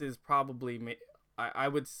 like, this is probably, I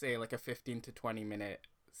would say, like a 15 to 20 minute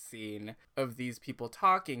scene of these people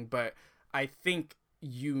talking, but I think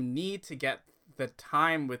you need to get the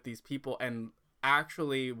time with these people and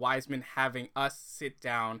actually Wiseman having us sit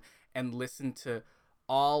down and listen to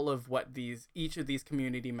all of what each of these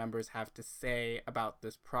community members have to say about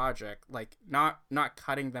this project, like not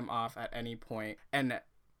cutting them off at any point and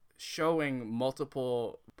showing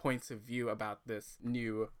multiple points of view about this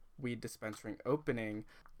new weed dispensary opening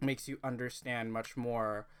makes you understand much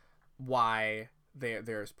more why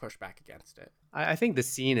there's pushback against it. I think the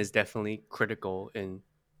scene is definitely critical in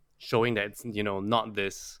showing that it's, not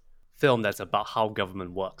this film that's about how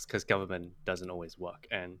government works, because government doesn't always work,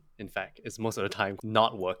 and in fact it's most of the time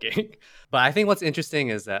not working. But I think what's interesting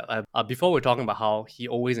is that before we're talking about how he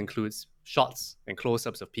always includes shots and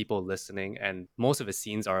close-ups of people listening, and most of his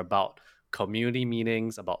scenes are about community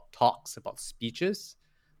meetings, about talks, about speeches,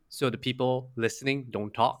 so the people listening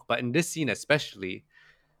don't talk. But in this scene especially,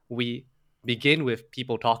 we begin with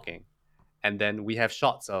people talking, and then we have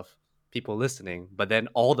shots of people listening, but then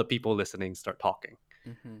all the people listening start talking.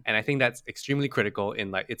 Mm-hmm. And I think that's extremely critical in,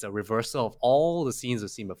 like, it's a reversal of all the scenes we've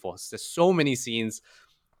seen before. There's so many scenes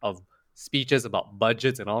of speeches about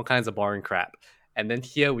budgets and all kinds of boring crap. And then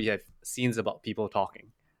here we have scenes about people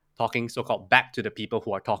talking so-called back to the people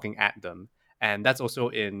who are talking at them. And that's also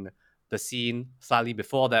in the scene slightly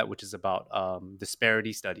before that, which is about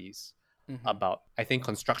disparity studies, about, I think,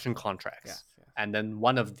 construction contracts. Yes. And then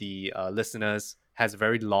one of the listeners has a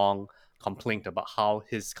very long complaint about how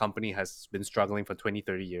his company has been struggling for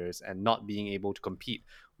 20-30 years and not being able to compete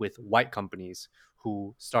with white companies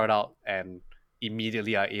who start out and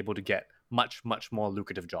immediately are able to get much, much more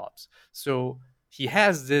lucrative jobs. So he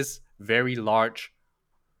has this very large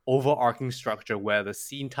overarching structure where the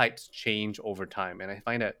scene types change over time. And I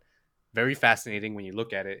find that very fascinating when you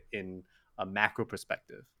look at it in a macro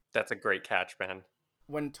perspective. That's a great catch, man.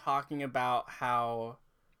 When talking about how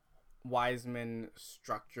Wiseman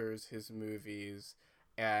structures his movies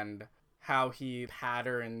and how he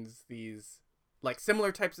patterns these like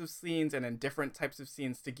similar types of scenes and in different types of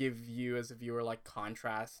scenes to give you as a viewer like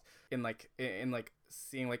contrast in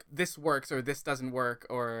seeing like this works or this doesn't work,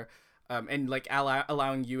 or and like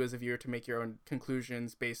allowing you as a viewer to make your own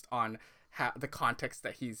conclusions based on the context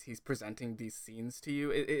that he's presenting these scenes to you.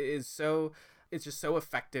 It's just so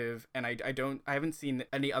effective, and I haven't seen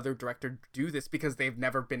any other director do this because they've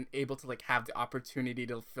never been able to like have the opportunity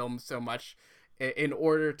to film so much in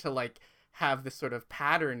order to like have this sort of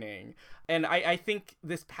patterning. And I think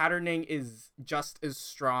this patterning is just as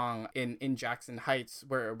strong in Jackson Heights,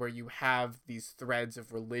 where you have these threads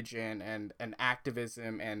of religion and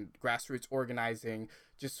activism and grassroots organizing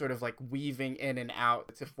just sort of like weaving in and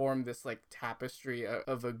out to form this like tapestry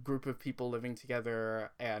of a group of people living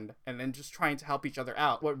together and then just trying to help each other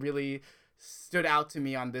out. What really stood out to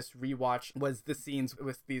me on this rewatch was the scenes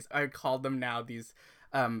with these, I call them now these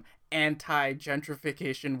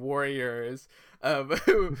anti-gentrification warriors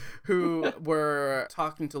who were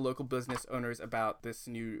talking to local business owners about this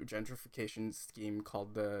new gentrification scheme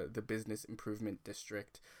called the Business Improvement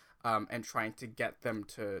District, and trying to get them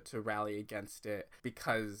to rally against it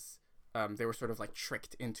because they were sort of like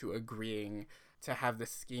tricked into agreeing to have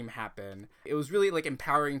this scheme happen. It was really like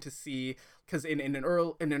empowering to see, because in an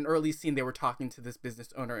early scene they were talking to this business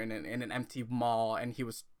owner in an empty mall, and he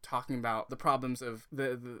was talking about the problems of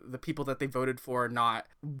the people that they voted for not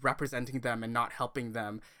representing them and not helping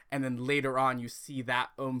them. And then later on you see that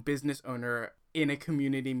business owner in a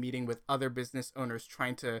community meeting with other business owners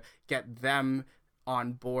trying to get them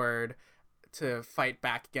on board to fight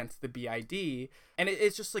back against the BID. And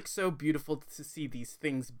it's just like so beautiful to see these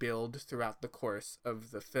things build throughout the course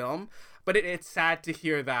of the film. But it's sad to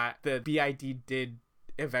hear that the BID did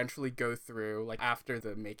eventually go through, like, after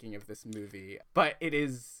the making of this movie. But it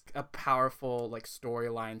is a powerful, like,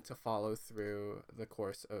 storyline to follow through the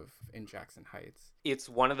course of In Jackson Heights. It's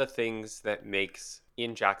one of the things that makes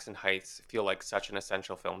In Jackson Heights feel like such an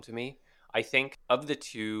essential film to me. I think of the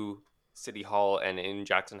two, City Hall and In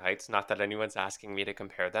Jackson Heights, not that anyone's asking me to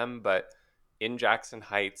compare them, but In Jackson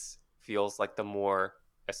Heights feels like the more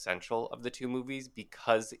essential of the two movies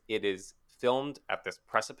because it is filmed at this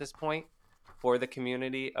precipice point for the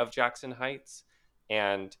community of Jackson Heights,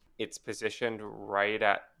 and it's positioned right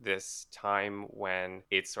at this time when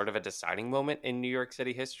it's sort of a deciding moment in New York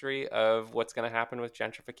City history of what's going to happen with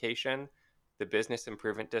gentrification. The business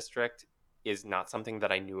improvement district is not something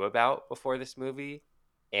that I knew about before this movie.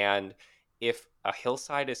 And if a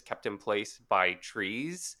hillside is kept in place by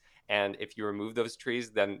trees, and if you remove those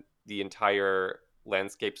trees, then the entire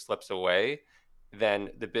landscape slips away, then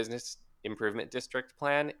the business improvement district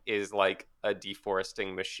plan is like a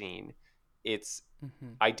deforesting machine. It's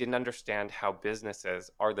I didn't understand how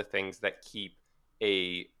businesses are the things that keep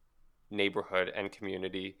a neighborhood and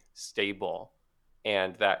community stable,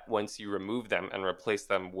 and that once you remove them and replace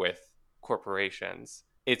them with corporations,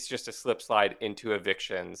 it's just a slip slide into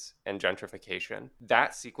evictions and gentrification.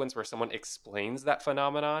 That sequence where someone explains that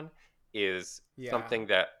phenomenon is something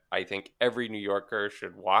that I think every New Yorker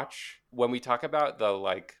should watch. When we talk about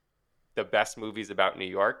the best movies about New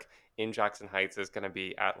York, In Jackson Heights is going to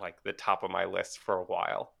be at like the top of my list for a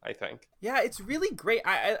while, I think. Yeah, it's really great.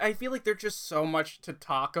 I feel like there's just so much to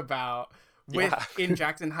talk about with In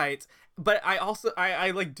Jackson Heights. But I also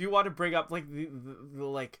I like do want to bring up like the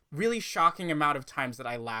like really shocking amount of times that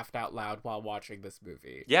I laughed out loud while watching this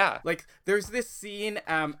movie. Yeah. Like there's this scene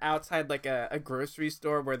outside like a grocery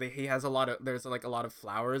store where he has there's like a lot of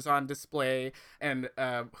flowers on display, and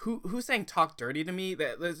who sang Talk Dirty to Me?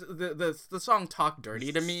 The song Talk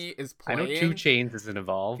Dirty to Me is playing. I know 2 Chainz isn't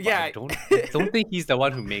involved. Yeah. I don't think he's the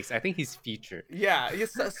one who makes. I think he's featured. Yeah,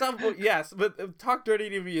 yes, but Talk Dirty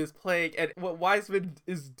to Me is playing, and what Wiseman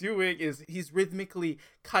is doing is he's rhythmically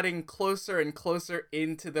cutting closer and closer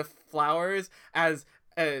into the flowers as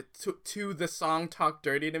to the song Talk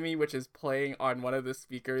Dirty to Me, which is playing on one of the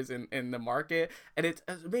speakers in the market, and it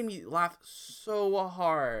made me laugh so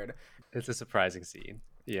hard. It's a surprising scene.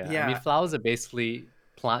 Yeah. Yeah. I mean, flowers are basically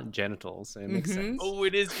plant genitals, so it makes sense. Oh,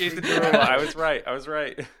 it is Jason Derulo. I was right.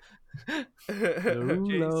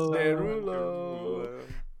 Derulo. Derulo.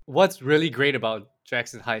 What's really great about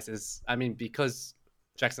Jackson Heights is, I mean, because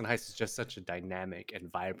Jackson Heights is just such a dynamic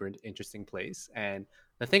and vibrant, interesting place. And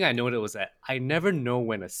the thing I noted was that I never know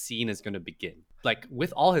when a scene is going to begin. Like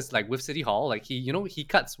with all his, like with City Hall, like he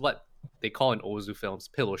cuts what they call in Ozu films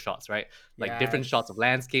pillow shots, right? Like different shots of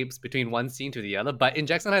landscapes between one scene to the other. But in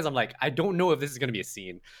Jackson Heights, I'm like, I don't know if this is going to be a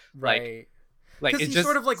scene. Right. Like because it he just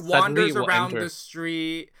sort of like wanders around enter. the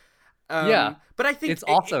street. Yeah, but I think it's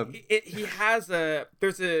awesome. He has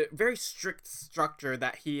there's a very strict structure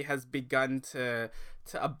that he has begun to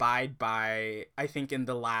abide by, I think, in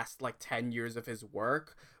the last like 10 years of his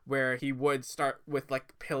work, where he would start with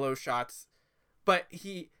like pillow shots, but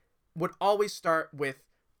he would always start with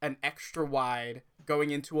an extra wide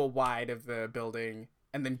going into a wide of the building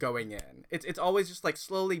and then going in. It's always just like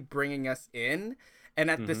slowly bringing us in,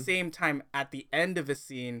 and at the same time, at the end of a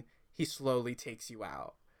scene, he slowly takes you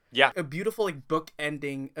out. Yeah. A beautiful like book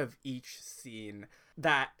ending of each scene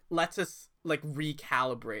that lets us like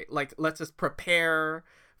recalibrate, like lets us prepare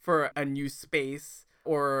for a new space,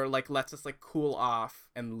 or like lets us like cool off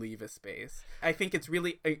and leave a space. I think it's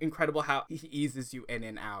really incredible how he eases you in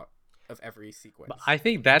and out of every sequence. But I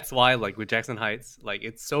think that's why, like with Jackson Heights, like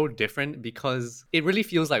it's so different because it really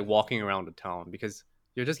feels like walking around the town, because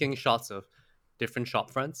you're just getting shots of different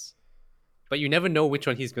shop fronts, but you never know which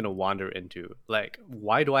one he's going to wander into. Like,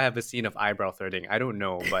 why do I have a scene of eyebrow threading? I don't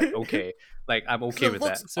know, but okay. Like, I'm okay with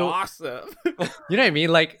that. So awesome. You know what I mean?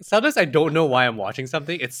 Like, sometimes I don't know why I'm watching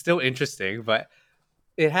something. It's still interesting, but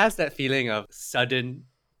it has that feeling of sudden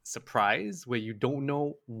surprise where you don't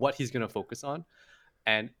know what he's going to focus on.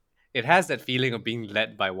 And it has that feeling of being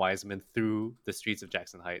led by Wiseman through the streets of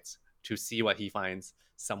Jackson Heights, to see what he finds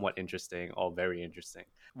somewhat interesting or very interesting.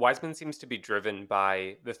 Wiseman seems to be driven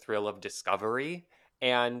by the thrill of discovery,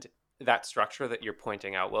 and that structure that you're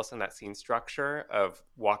pointing out, Wilson, that scene structure of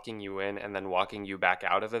walking you in and then walking you back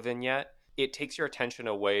out of a vignette, it takes your attention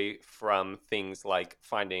away from things like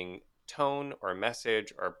finding tone or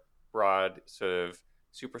message or broad sort of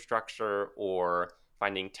superstructure or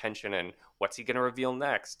finding tension and what's he going to reveal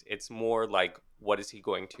next. It's more like, what is he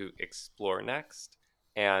going to explore next?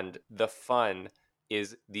 And the fun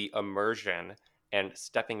is the immersion and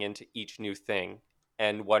stepping into each new thing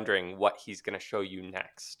and wondering what he's going to show you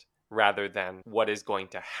next rather than what is going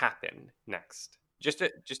to happen next. Just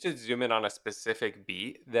to zoom in on a specific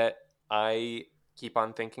beat that I keep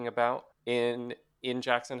on thinking about in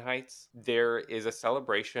Jackson Heights, there is a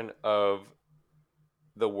celebration of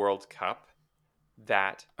the World Cup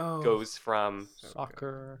that goes from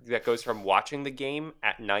Soccer. that goes from watching the game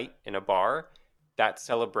at night in a bar. That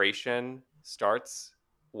celebration starts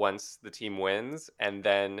once the team wins, and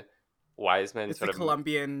then Wiseman It's sort the of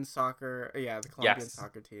Colombian soccer, the Colombian Yes.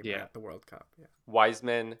 soccer team Yeah. at the World Cup. Yeah.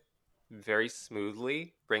 Wiseman very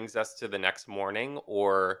smoothly brings us to the next morning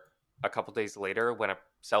or a couple days later when a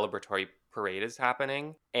celebratory parade is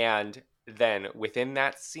happening. And then within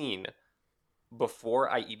that scene, before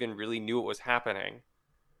I even really knew it was happening,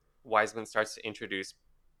 Wiseman starts to introduce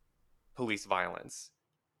police violence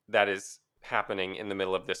that is happening in the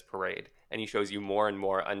middle of this parade. And he shows you more and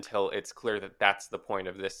more until it's clear that that's the point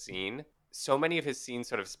of this scene. So many of his scenes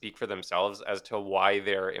sort of speak for themselves as to why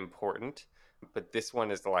they're important. But this one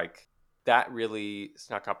is like, that really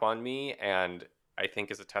snuck up on me, and I think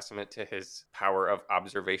is a testament to his power of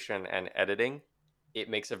observation and editing. It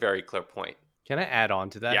makes a very clear point. Can I add on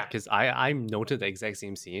to that? Yeah. Because I noted the exact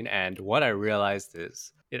same scene, and what I realized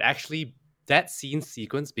is that scene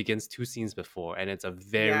sequence begins 2 scenes before, and it's a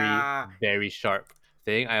very, Yeah. very sharp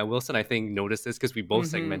thing. Wilson, I think, noticed this because we both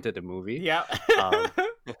segmented the movie. Yeah.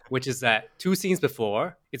 Which is that 2 scenes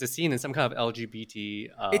before, it's a scene in some kind of LGBT.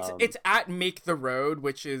 It's at Make the Road,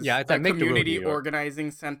 which is Yeah, it's a at Make the Road, community New York.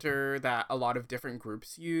 organizing center that a lot of different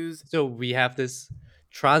groups use. So we have this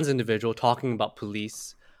trans individual talking about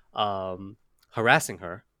police harassing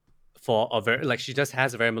her for a very, like, she just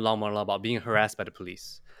has a very long monologue about being harassed by the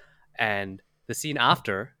police. And the scene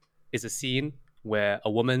after is a scene where a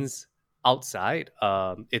woman's outside.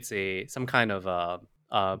 It's some kind of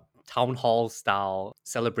town hall style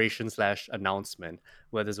celebration / announcement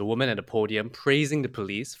where there's a woman at a podium praising the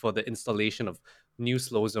police for the installation of new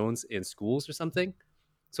slow zones in schools or something.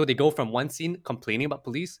 So they go from one scene complaining about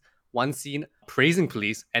police, one scene praising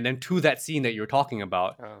police, and then to that scene that you're talking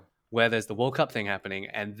about where there's the World Cup thing happening,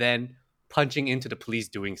 and then punching into the police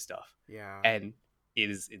doing stuff. Yeah. And it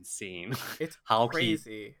is insane It's how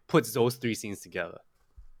crazy. he puts those 3 scenes together.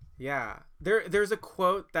 Yeah. There's a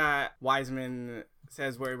quote that Wiseman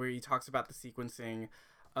says where he talks about the sequencing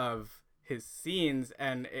of his scenes,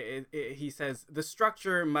 and he says, the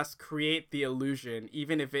structure must create the illusion,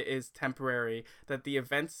 even if it is temporary, that the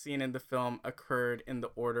events seen in the film occurred in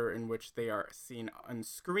the order in which they are seen on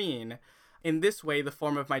screen. In this way, the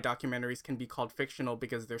form of my documentaries can be called fictional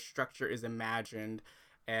because their structure is imagined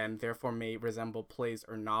and therefore may resemble plays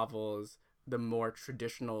or novels, the more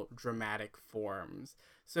traditional dramatic forms.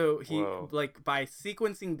 So he, like, by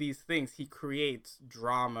sequencing these things, he creates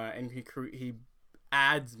drama, and he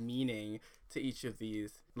adds meaning to each of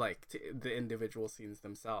these, like, to the individual scenes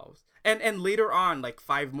themselves. And later on, like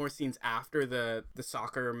 5 more scenes after the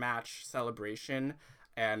soccer match celebration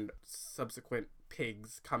and subsequent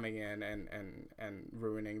pigs coming in and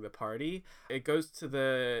ruining the party, it goes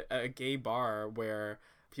to a gay bar where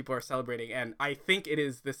people are celebrating, and I think it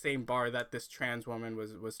is the same bar that this trans woman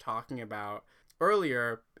was talking about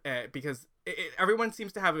earlier, because everyone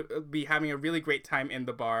seems to be having a really great time in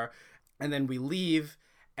the bar, and then we leave,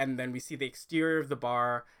 and then we see the exterior of the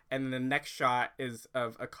bar, and then the next shot is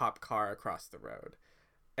of a cop car across the road.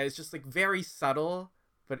 And it's just like very subtle,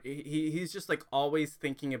 but he's just like always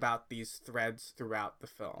thinking about these threads throughout the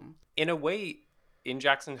film. In a way, In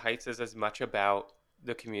Jackson Heights is as much about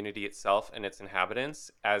the community itself and its inhabitants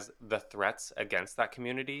as the threats against that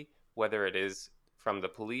community, whether it is from the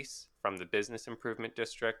police, from the business improvement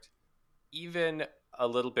district, even a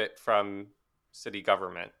little bit from city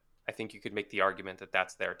government. I think you could make the argument that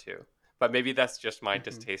that's there too. But maybe that's just my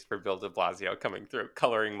distaste for Bill de Blasio coming through,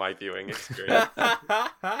 coloring my viewing experience.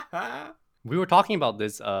 We were talking about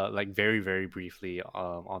this like very, very briefly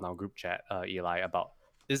on our group chat, Eli, about,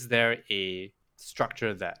 is there a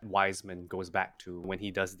structure that Wiseman goes back to when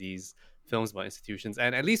he does these films about institutions?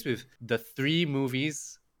 And at least with the 3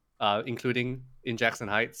 movies, including In Jackson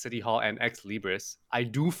Heights, City Hall, and Ex Libris, I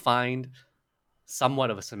do find somewhat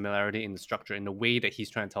of a similarity in the structure, in the way that he's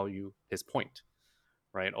trying to tell you his point,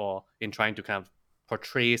 right? Or in trying to kind of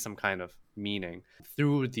portray some kind of meaning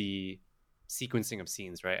through the sequencing of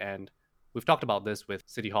scenes, right? And we've talked about this with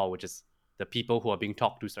City Hall, which is the people who are being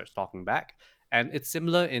talked to starts talking back. And it's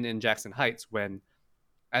similar in Jackson Heights, when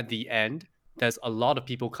at the end, there's a lot of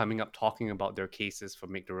people coming up talking about their cases for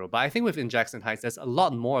Make the Road. But I think within Jackson Heights, there's a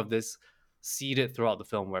lot more of this seeded throughout the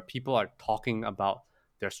film, where people are talking about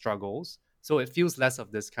their struggles. So it feels less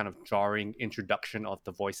of this kind of jarring introduction of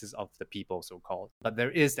the voices of the people, so-called. But there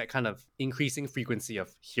is that kind of increasing frequency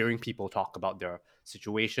of hearing people talk about their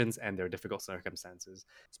situations and their difficult circumstances.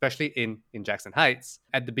 Especially in Jackson Heights,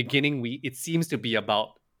 at the beginning, it seems to be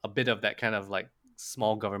about a bit of that kind of like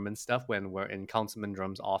small government stuff when we're in Councilman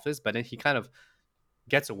Drum's office, but then he kind of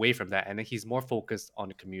gets away from that, and then he's more focused on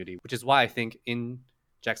the community, which is why I think in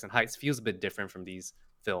Jackson Heights feels a bit different from these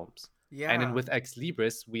films. Yeah. And then with Ex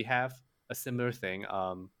Libris, we have a similar thing,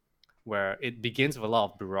 where it begins with a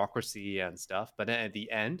lot of bureaucracy and stuff, but then at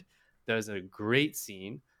the end, there's a great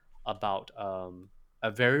scene about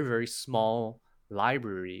a very, very small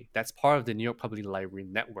library that's part of the New York Public Library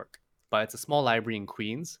Network. But it's a small library in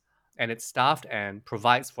Queens, and it's staffed and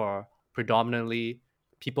provides for predominantly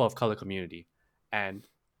people of color community. And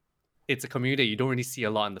it's a community you don't really see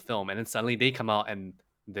a lot in the film. And then suddenly they come out and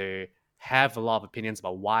they have a lot of opinions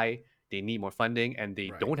about why they need more funding, and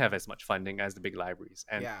they don't have as much funding as the big libraries.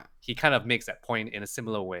 And he kind of makes that point in a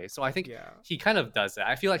similar way. So I think he kind of does that.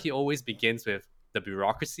 I feel like he always begins with the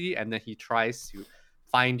bureaucracy, and then he tries to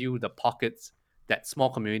find you the pockets, that small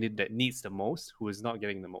community that needs the most, who is not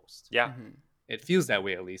getting the most. Yeah. Mm-hmm. It feels that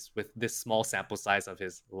way, at least, with this small sample size of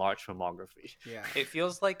his large filmography. Yeah. It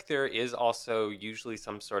feels like there is also usually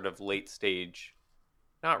some sort of late stage,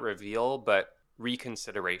 not reveal, but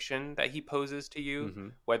reconsideration that he poses to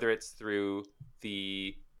you, whether it's through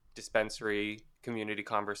the dispensary community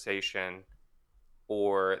conversation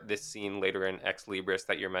or this scene later in Ex Libris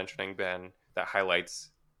that you're mentioning, Ben, that highlights,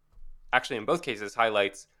 actually in both cases,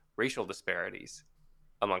 highlights racial disparities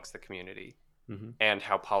amongst the community and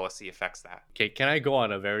how policy affects that. Okay, can I go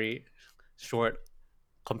on a very short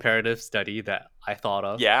comparative study that I thought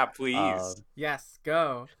of? Yeah, please. Yes,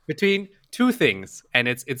 go. Between two things, and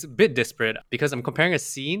it's a bit disparate because I'm comparing a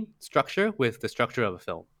scene structure with the structure of a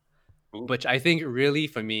film, which I think really,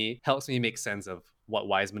 for me, helps me make sense of what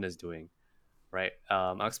Wiseman is doing, right?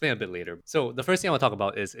 I'll explain a bit later. So the first thing I want to talk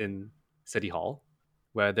about is in City Hall,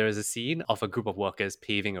 where there's a scene of a group of workers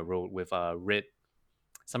paving a road with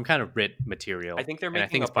some kind of red material. I think they're and I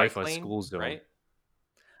making think a it's probably bike for a lane, school zone. right?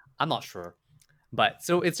 I'm not sure. But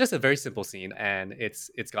so it's just a very simple scene, and it's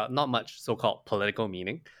got not much so-called political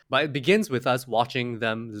meaning. But it begins with us watching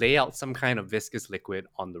them lay out some kind of viscous liquid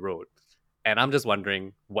on the road. And I'm just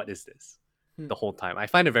wondering, what is this? The whole time. I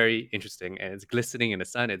find it very interesting, and it's glistening in the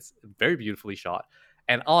sun. It's very beautifully shot.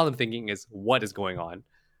 And all I'm thinking is, what is going on?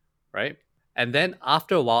 Right? And then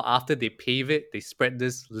after a while, after they pave it, they spread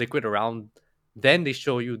this liquid around. Then they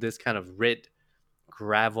show you this kind of red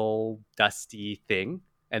gravel, dusty thing.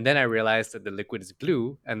 And then I realized that the liquid is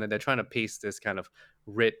glue, and then they're trying to paste this kind of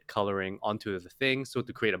red coloring onto the thing, so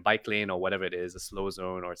to create a bike lane or whatever it is, a slow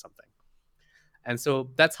zone or something. And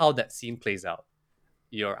so that's how that scene plays out.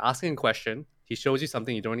 You're asking a question, he shows you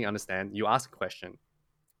something you don't really understand, you ask a question,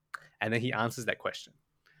 and then he answers that question.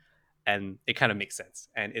 And it kind of makes sense.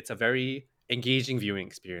 And it's a very engaging viewing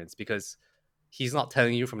experience because he's not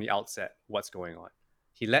telling you from the outset what's going on.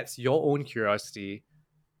 He lets your own curiosity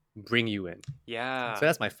bring you in. Yeah. So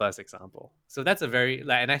that's my first example. So that's a very,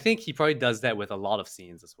 and I think he probably does that with a lot of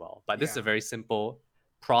scenes as well. But this is a very simple,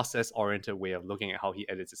 process-oriented way of looking at how he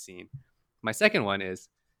edits a scene. My second one is,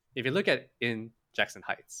 if you look at in Jackson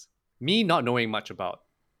Heights, me not knowing much about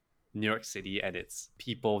New York City and its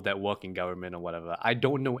people that work in government or whatever, I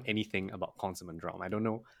don't know anything about Councilman Drum. I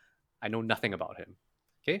know nothing about him.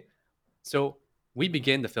 Okay? So we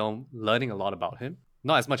begin the film learning a lot about him.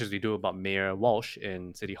 Not as much as we do about Mayor Walsh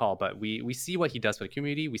in City Hall, but we see what he does for the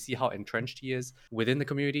community. We see how entrenched he is within the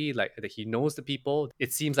community, like that he knows the people.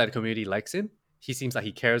 It seems like the community likes him. He seems like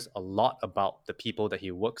he cares a lot about the people that he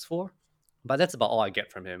works for. But that's about all I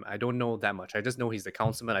get from him. I don't know that much. I just know he's the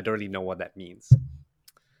councilman. I don't really know what that means.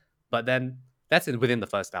 But then that's within the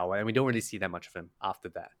first hour, and we don't really see that much of him after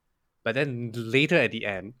that. But then later at the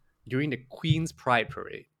end, during the Queen's Pride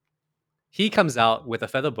Parade, he comes out with a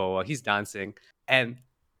feather boa, he's dancing, and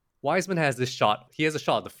Wiseman has this shot. He has a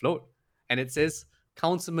shot of the float, and it says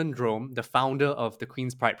Councilman Drome, the founder of the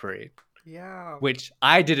Queen's Pride Parade. Yeah. Which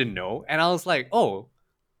I didn't know, and I was like, oh,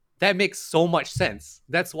 that makes so much sense.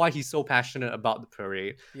 That's why he's so passionate about the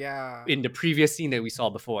parade Yeah. in the previous scene that we saw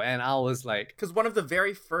before. And I was like, Because one of the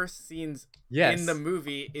very first scenes yes, in the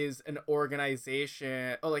movie is an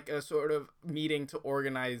organization, or like a sort of meeting to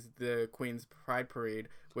organize the Queen's Pride Parade,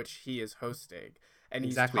 which he is hosting. And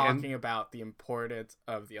he's Exactly, and- talking about the importance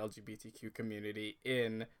of the LGBTQ community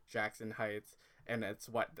in Jackson Heights, and it's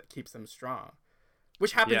what keeps them strong.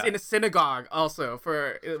 Which happens Yeah. in a synagogue also,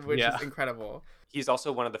 which Yeah. is incredible. He's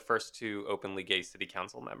also one of the first 2 openly gay city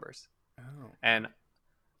council members. Oh. And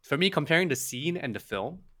for me, comparing the scene and the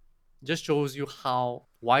film just shows you how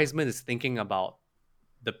Wiseman is thinking about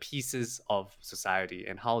the pieces of society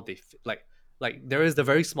and how they like there is the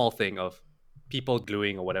very small thing of people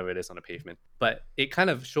gluing or whatever it is on the pavement, but it kind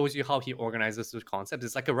of shows you how he organizes the concept.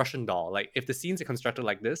 It's like a Russian doll. Like if the scenes are constructed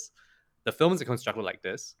like this, the films are constructed like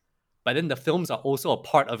this, but then the films are also a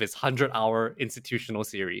part of his 100-hour institutional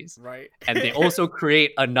series, Right. and they also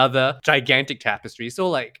create another gigantic tapestry. So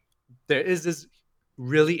like there is this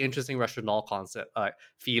really interesting Russian doll concept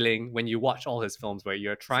feeling when you watch all his films, where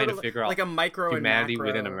you're trying Sort to of figure out like a micro humanity and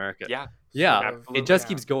macro. within America. Yeah. Yeah, absolutely, it just yeah.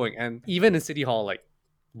 keeps going. And even in City Hall, like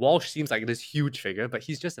Walsh seems like this huge figure, but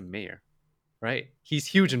he's just a mayor, right? He's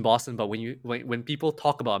huge in Boston, but when people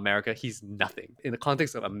talk about America, he's nothing. In the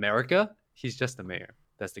context of America, he's just a mayor.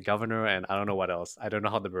 That's the governor, and I don't know what else. I don't know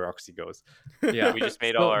how the bureaucracy goes. Yeah, We just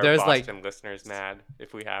made So all our there's, Boston listeners mad,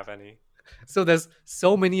 if we have any. so there's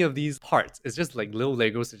so many of these parts. It's just like little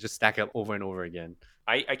Legos that just stack up over and over again.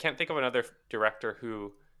 I can't think of another director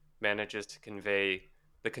who manages to convey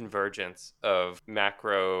the convergence of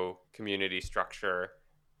macro community structure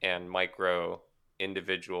and micro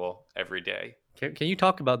individual everyday. Can you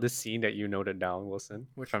talk about this scene that you noted down, Wilson?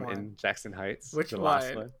 Which from one? in Jackson Heights? Which the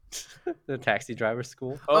last one? one? The taxi driver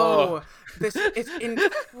school. Oh, it's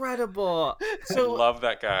incredible. So Love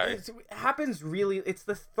that guy. it happens really. It's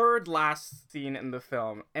the third last scene in the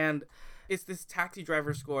film, and it's this taxi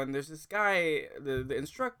driver school, and there's this guy, the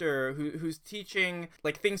instructor, who's teaching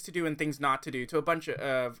like things to do and things not to do to a bunch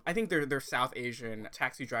of, I think they're South Asian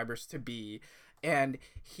taxi drivers to be, and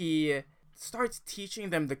he starts teaching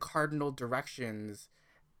them the cardinal directions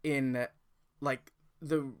in like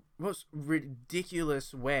the most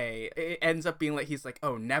ridiculous way. It ends up being like he's like,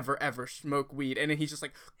 oh, never ever smoke weed, and then he's just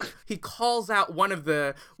like, he calls out one of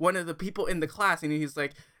the people in the class, and he's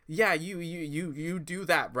like, yeah, you do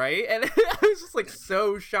that, right? And I was just like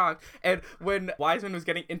so shocked. And when Wiseman was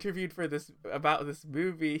getting interviewed for this about this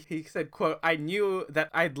movie, he said, quote, I knew that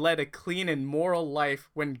I'd led a clean and moral life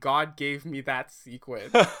when God gave me that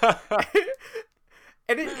sequence.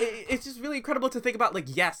 And it's just really incredible to think about,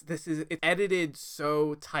 like, yes, it's edited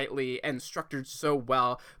so tightly and structured so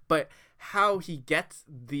well, but how he gets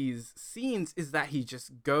these scenes is that he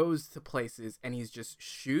just goes to places and he's just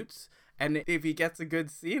shoots, and if he gets a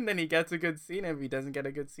good scene, then he gets a good scene. If he doesn't get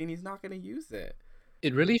a good scene, he's not going to use it.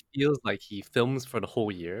 It really feels like he films for the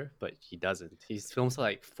whole year, but he doesn't. He films for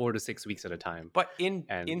like 4 to 6 weeks at a time. But in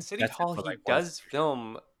And City that's it Hall, for, he like, once. does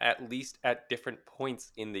film at least at different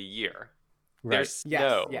points in the year. Right. There's Yes,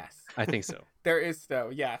 snow. yes. I think so. There is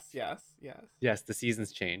snow. Yes, yes, yes. Yes, the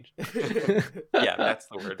seasons change. Yeah, that's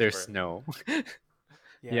the word There's for it. snow.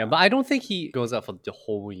 Yeah, but I don't think he goes out for the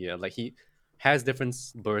whole year. Like he has different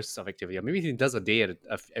bursts of activity. Or maybe he does a day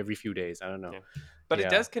every few days. I don't know. Yeah. But Yeah. it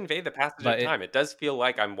does convey the passage But of time. It does feel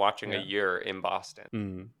like I'm watching Yeah. a year in Boston.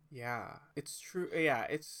 Mm. Yeah, it's true. Yeah,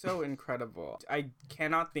 it's so incredible. I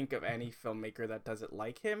cannot think of any filmmaker that does it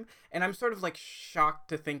like him. And I'm sort of like shocked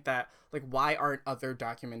to think that, like, why aren't other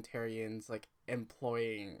documentarians like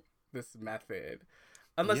employing this method?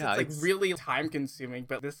 Unless Yeah, it's like it's- really time consuming,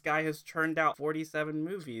 but this guy has churned out 47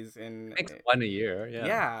 movies in Makes one a year. Yeah.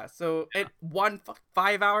 yeah, so it one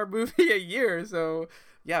 5-hour movie a year, so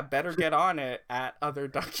yeah, better get on it at other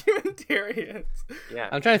documentarians. Yeah.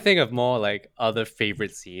 I'm trying to think of more like other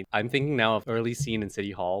favorite scene. I'm thinking now of early scene in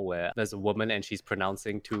City Hall where there's a woman and she's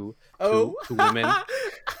pronouncing two women.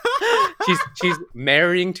 She's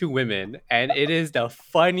marrying 2 women, and it is the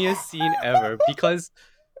funniest scene ever because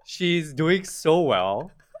she's doing so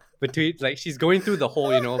well. Between like she's going through the whole,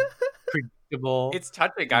 predictable It's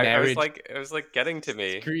touching. marriage It was like getting to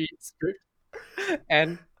me. script.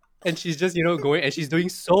 And she's just, going, and she's doing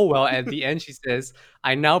so well. At the end, she says,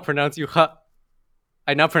 I now pronounce you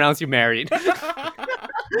married.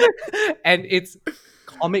 And it's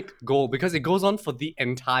comic gold because it goes on for the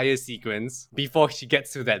entire sequence before she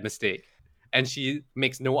gets to that mistake. And she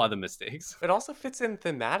makes no other mistakes. It also fits in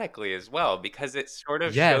thematically as well because it sort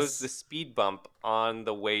of Yes. shows the speed bump on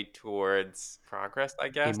the way towards progress, I A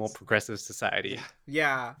guess. more progressive society. Yeah.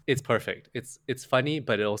 Yeah, It's perfect. It's funny,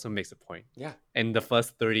 but it also makes a point. Yeah. In the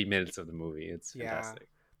first 30 minutes of the movie, it's Yeah. fantastic.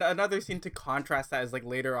 Another scene to contrast that is like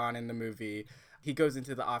later on in the movie. He goes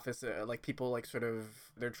into the office, like people like sort of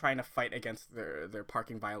they're trying to fight against their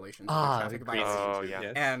parking violations, their The traffic great violations. Oh, scene too. yeah.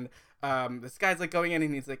 Yes. And this guy's like going in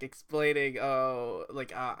and he's like explaining, oh,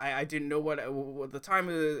 like I didn't know what the time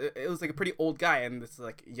it was like a pretty old guy, and this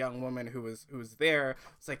like young woman who was there.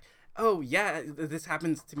 It's like, oh yeah, this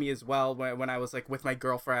happens to me as well when I was like with my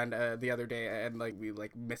girlfriend the other day, and like we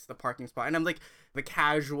like missed the parking spot, and I'm like the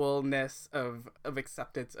casualness of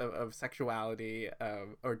acceptance of sexuality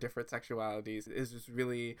or different sexualities is just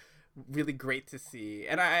really really great to see.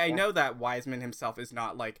 And I Yeah. know that Wiseman himself is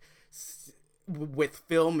not like with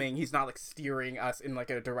filming, he's not like steering us in like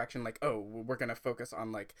a direction like, oh, we're gonna focus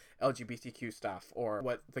on like LGBTQ stuff or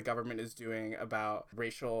what the government is doing about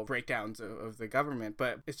racial breakdowns of the government,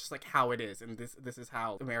 but it's just like how it is, and this is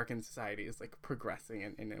how American society is like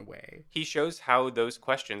progressing in a way. He shows how those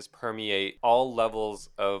questions permeate all levels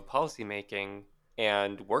of policymaking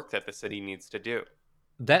and work that the city needs to do.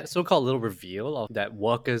 That so-called little reveal of that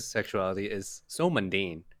workers' sexuality is so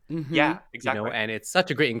mundane, Mm-hmm. Yeah, you know, exactly. and it's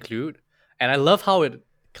such a great include. And I love how it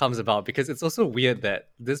comes about because it's also weird that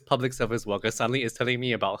this public service worker suddenly is telling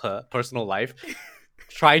me about her personal life,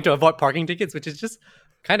 trying to avoid parking tickets, which is just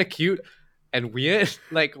kind of cute and weird.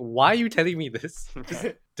 Like, why are you telling me this? Just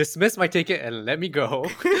dismiss my ticket and let me go.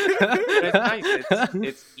 But it's nice.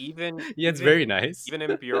 It's even Yeah, it's even- very nice. Even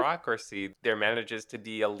in bureaucracy, there manages to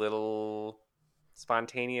be a little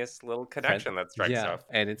spontaneous little connection that strikes yeah, up.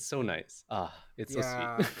 and it's so nice. It's so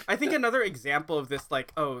sweet. I think another example of this,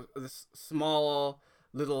 like, oh, this small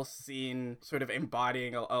little scene sort of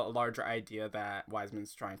embodying a larger idea that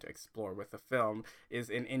Wiseman's trying to explore with the film is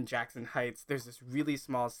in Jackson Heights. There's this really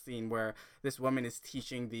small scene where this woman is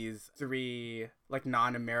teaching these three like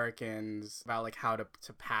non-Americans about like how to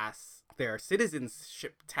pass their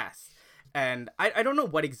citizenship test. And I don't know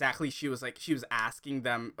what exactly she was like. She was asking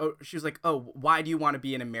them. Oh, she was like, "Oh, why do you want to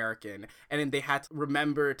be an American?" And then they had to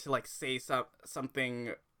remember to like say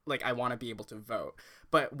something like, "I want to be able to vote."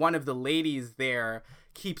 But one of the ladies there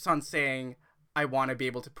keeps on saying, "I want to be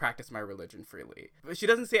able to practice my religion freely." She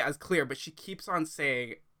doesn't say it as clear, but she keeps on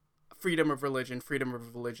saying, "Freedom of religion, freedom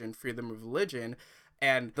of religion, freedom of religion."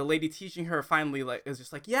 And the lady teaching her finally like is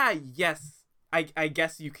just like, "Yeah, yes, I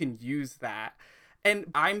guess you can use that."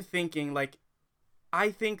 And I'm thinking, like,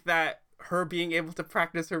 I think that her being able to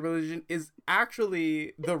practice her religion is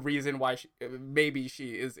actually the reason why maybe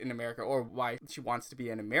she is in America or why she wants to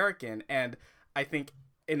be an American. And I think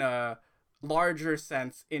in a larger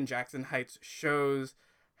sense, in Jackson Heights shows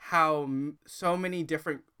how so many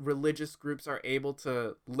different religious groups are able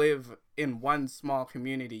to live in one small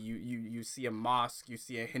community. You see a mosque, you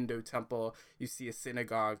see a Hindu temple, you see a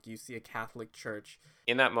synagogue, you see a Catholic church.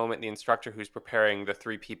 In that moment, the instructor who's preparing the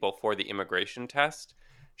three people for the immigration test,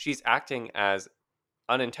 she's acting as,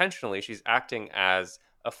 unintentionally, she's acting as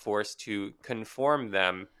a force to conform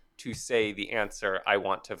them to say the answer, "I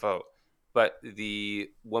want to vote." But the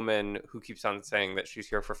woman who keeps on saying that she's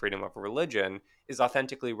here for freedom of religion is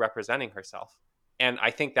authentically representing herself. And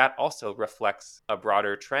I think that also reflects a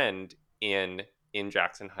broader trend in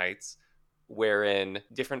Jackson Heights, wherein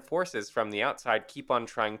different forces from the outside keep on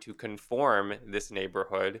trying to conform this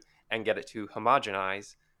neighborhood and get it to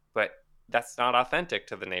homogenize, but that's not authentic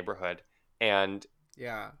to the neighborhood. And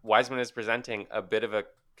Yeah. Wiseman is presenting a bit of a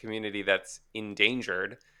community that's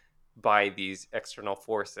endangered by these external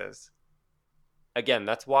forces. Again,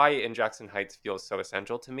 that's why In Jackson Heights feels so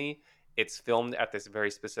essential to me. It's filmed at this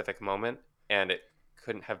very specific moment, and it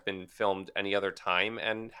couldn't have been filmed any other time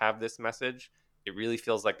and have this message. It really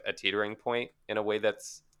feels like a teetering point in a way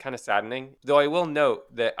that's kind of saddening. Though I will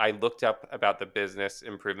note that I looked up about the Business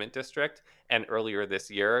Improvement District, and earlier this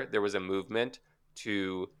year, there was a movement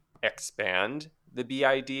to expand the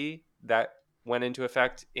BID that went into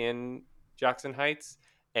effect in Jackson Heights,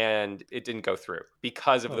 and it didn't go through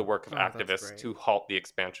because of the work of that's activists great. to halt the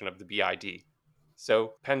expansion of the BID.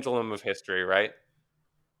 So, pendulum of history, right?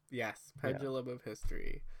 Yes, pendulum of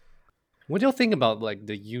history. What do you think about like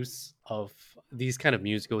the use of these kind of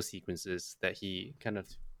musical sequences that he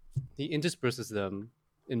intersperses them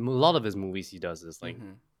in a lot of his movies? He does this like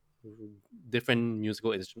different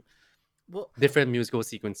musical Well, different musical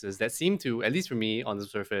sequences that seem to, at least for me on the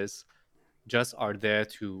surface, just are there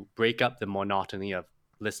to break up the monotony of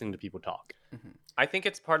listening to people talk. I think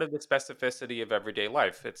it's part of the specificity of everyday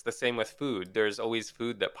life. It's the same with food. There's always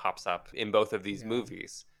food that pops up in both of these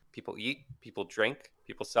movies. People eat, people drink,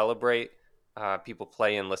 people celebrate, people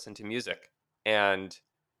play and listen to music. And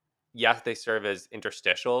yes, they serve as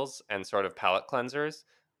interstitials and sort of palate cleansers,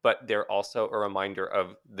 but they're also a reminder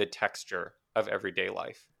of the texture of everyday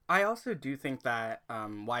life. I also do think that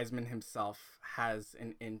Wiseman himself has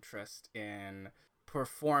an interest in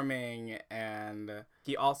performing, and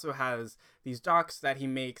he also has these docs that he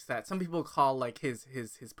makes that some people call like his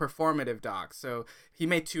performative docs. So he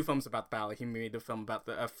made 2 films about the ballet. He made a film about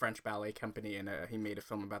a French ballet company, and he made a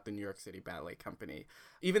film about the New York City Ballet Company.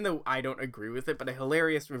 Even though I don't agree with it, but a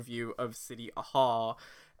hilarious review of City Hall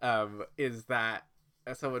is that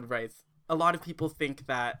someone writes, a lot of people think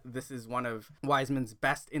that this is one of Wiseman's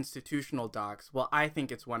best institutional docs. Well, I think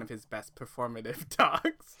it's one of his best performative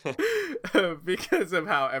docs because of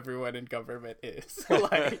how everyone in government is.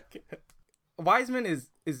 Like, Wiseman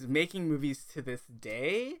is making movies to this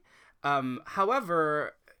day.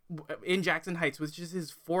 However, in Jackson Heights, which is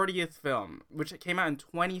his 40th film, which came out in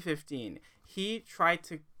 2015, he tried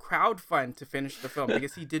to crowdfund to finish the film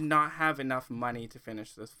because he did not have enough money to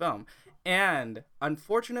finish this film. And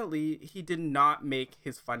unfortunately, he did not make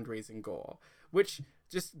his fundraising goal, which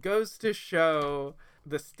just goes to show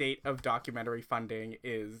the state of documentary funding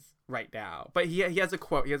is right now. But he has a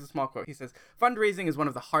quote. He has a small quote. He says, "Fundraising is one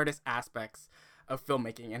of the hardest aspects of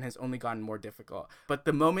filmmaking and has only gotten more difficult. But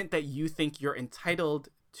the moment that you think you're entitled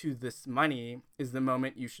to this money is the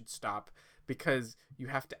moment you should stop, because you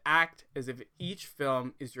have to act as if each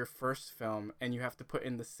film is your first film and you have to put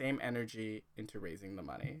in the same energy into raising the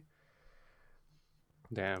money."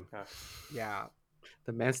 Damn. Yeah.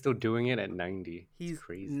 The man's still doing it at 90. He's It's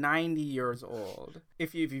crazy. 90 years old.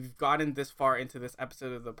 If you've gotten this far into this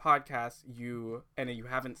episode of the podcast, you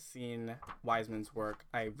haven't seen Wiseman's work,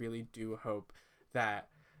 I really do hope that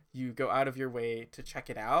you go out of your way to check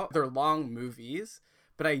it out. They're long movies,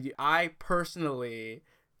 but I personally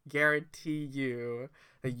guarantee you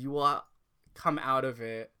that you will come out of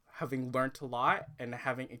it having learned a lot and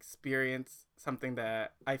having experienced something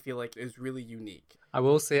that I feel like is really unique. I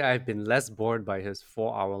will say I've been less bored by his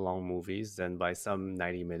 4-hour-long movies than by some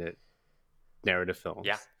 90-minute narrative films.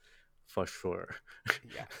 Yeah. For sure.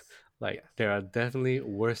 Yes. Like, there are definitely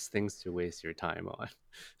worse things to waste your time on.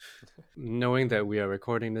 Knowing that we are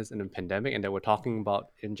recording this in a pandemic and that we're talking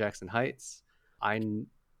about in Jackson Heights, I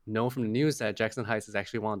know from the news that Jackson Heights is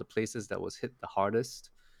actually one of the places that was hit the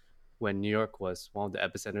hardest when New York was one of the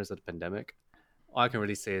epicenters of the pandemic. All I can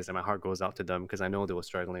really say is that my heart goes out to them because I know they were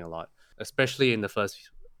struggling a lot, especially in the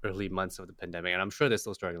first early months of the pandemic. And I'm sure they're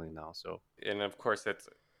still struggling now. So, And of course, it's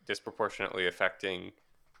disproportionately affecting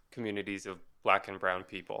communities of Black and brown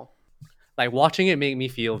people. like, watching it made me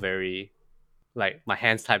feel very, like, my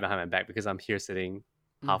hands tied behind my back because I'm here sitting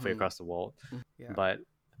halfway Mhm. across the world. Yeah. But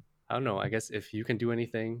I don't know. I guess if you can do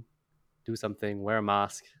anything, do something, wear a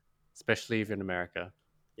mask, especially if you're in America.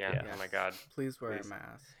 Yeah. Yeah. Oh my God. Please wear Please. a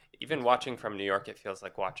mask. Even watching from New York, it feels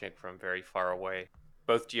like watching from very far away,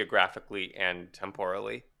 both geographically and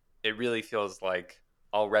temporally. It really feels like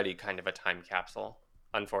already kind of a time capsule,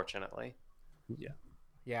 unfortunately.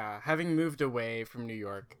 Yeah, having moved away from New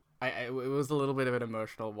York, it was a little bit of an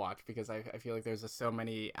emotional watch because I feel like there's just so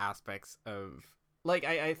many aspects of, like,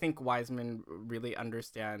 I think Wiseman really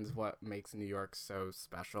understands what makes New York so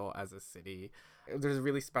special as a city. There's a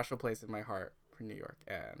really special place in my heart for New York,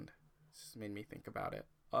 and it just made me think about it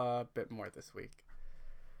a bit more this week.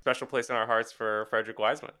 Special place in our hearts for Frederick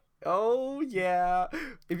Wiseman. Oh yeah,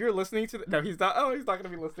 if you're listening to no, he's not. Oh, he's not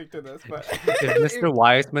gonna be listening to this. But If Mr.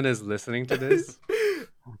 Wiseman is listening to this,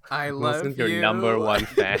 I love Wilson's you. your number one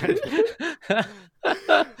fan.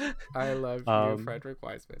 I love you, Frederick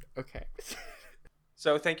Wiseman. Okay.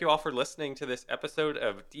 So thank you all for listening to this episode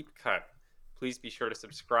of Deep Cut. Please be sure to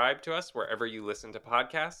subscribe to us wherever you listen to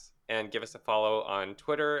podcasts and give us a follow on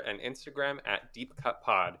Twitter and Instagram at Deep Cut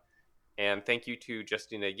Pod. And thank you to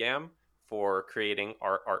Justina Yam for creating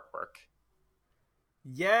our artwork.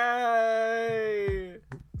 Yay!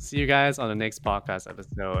 See you guys on the next podcast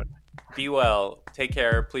episode. Be well. Take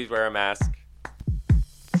care. Please wear a mask.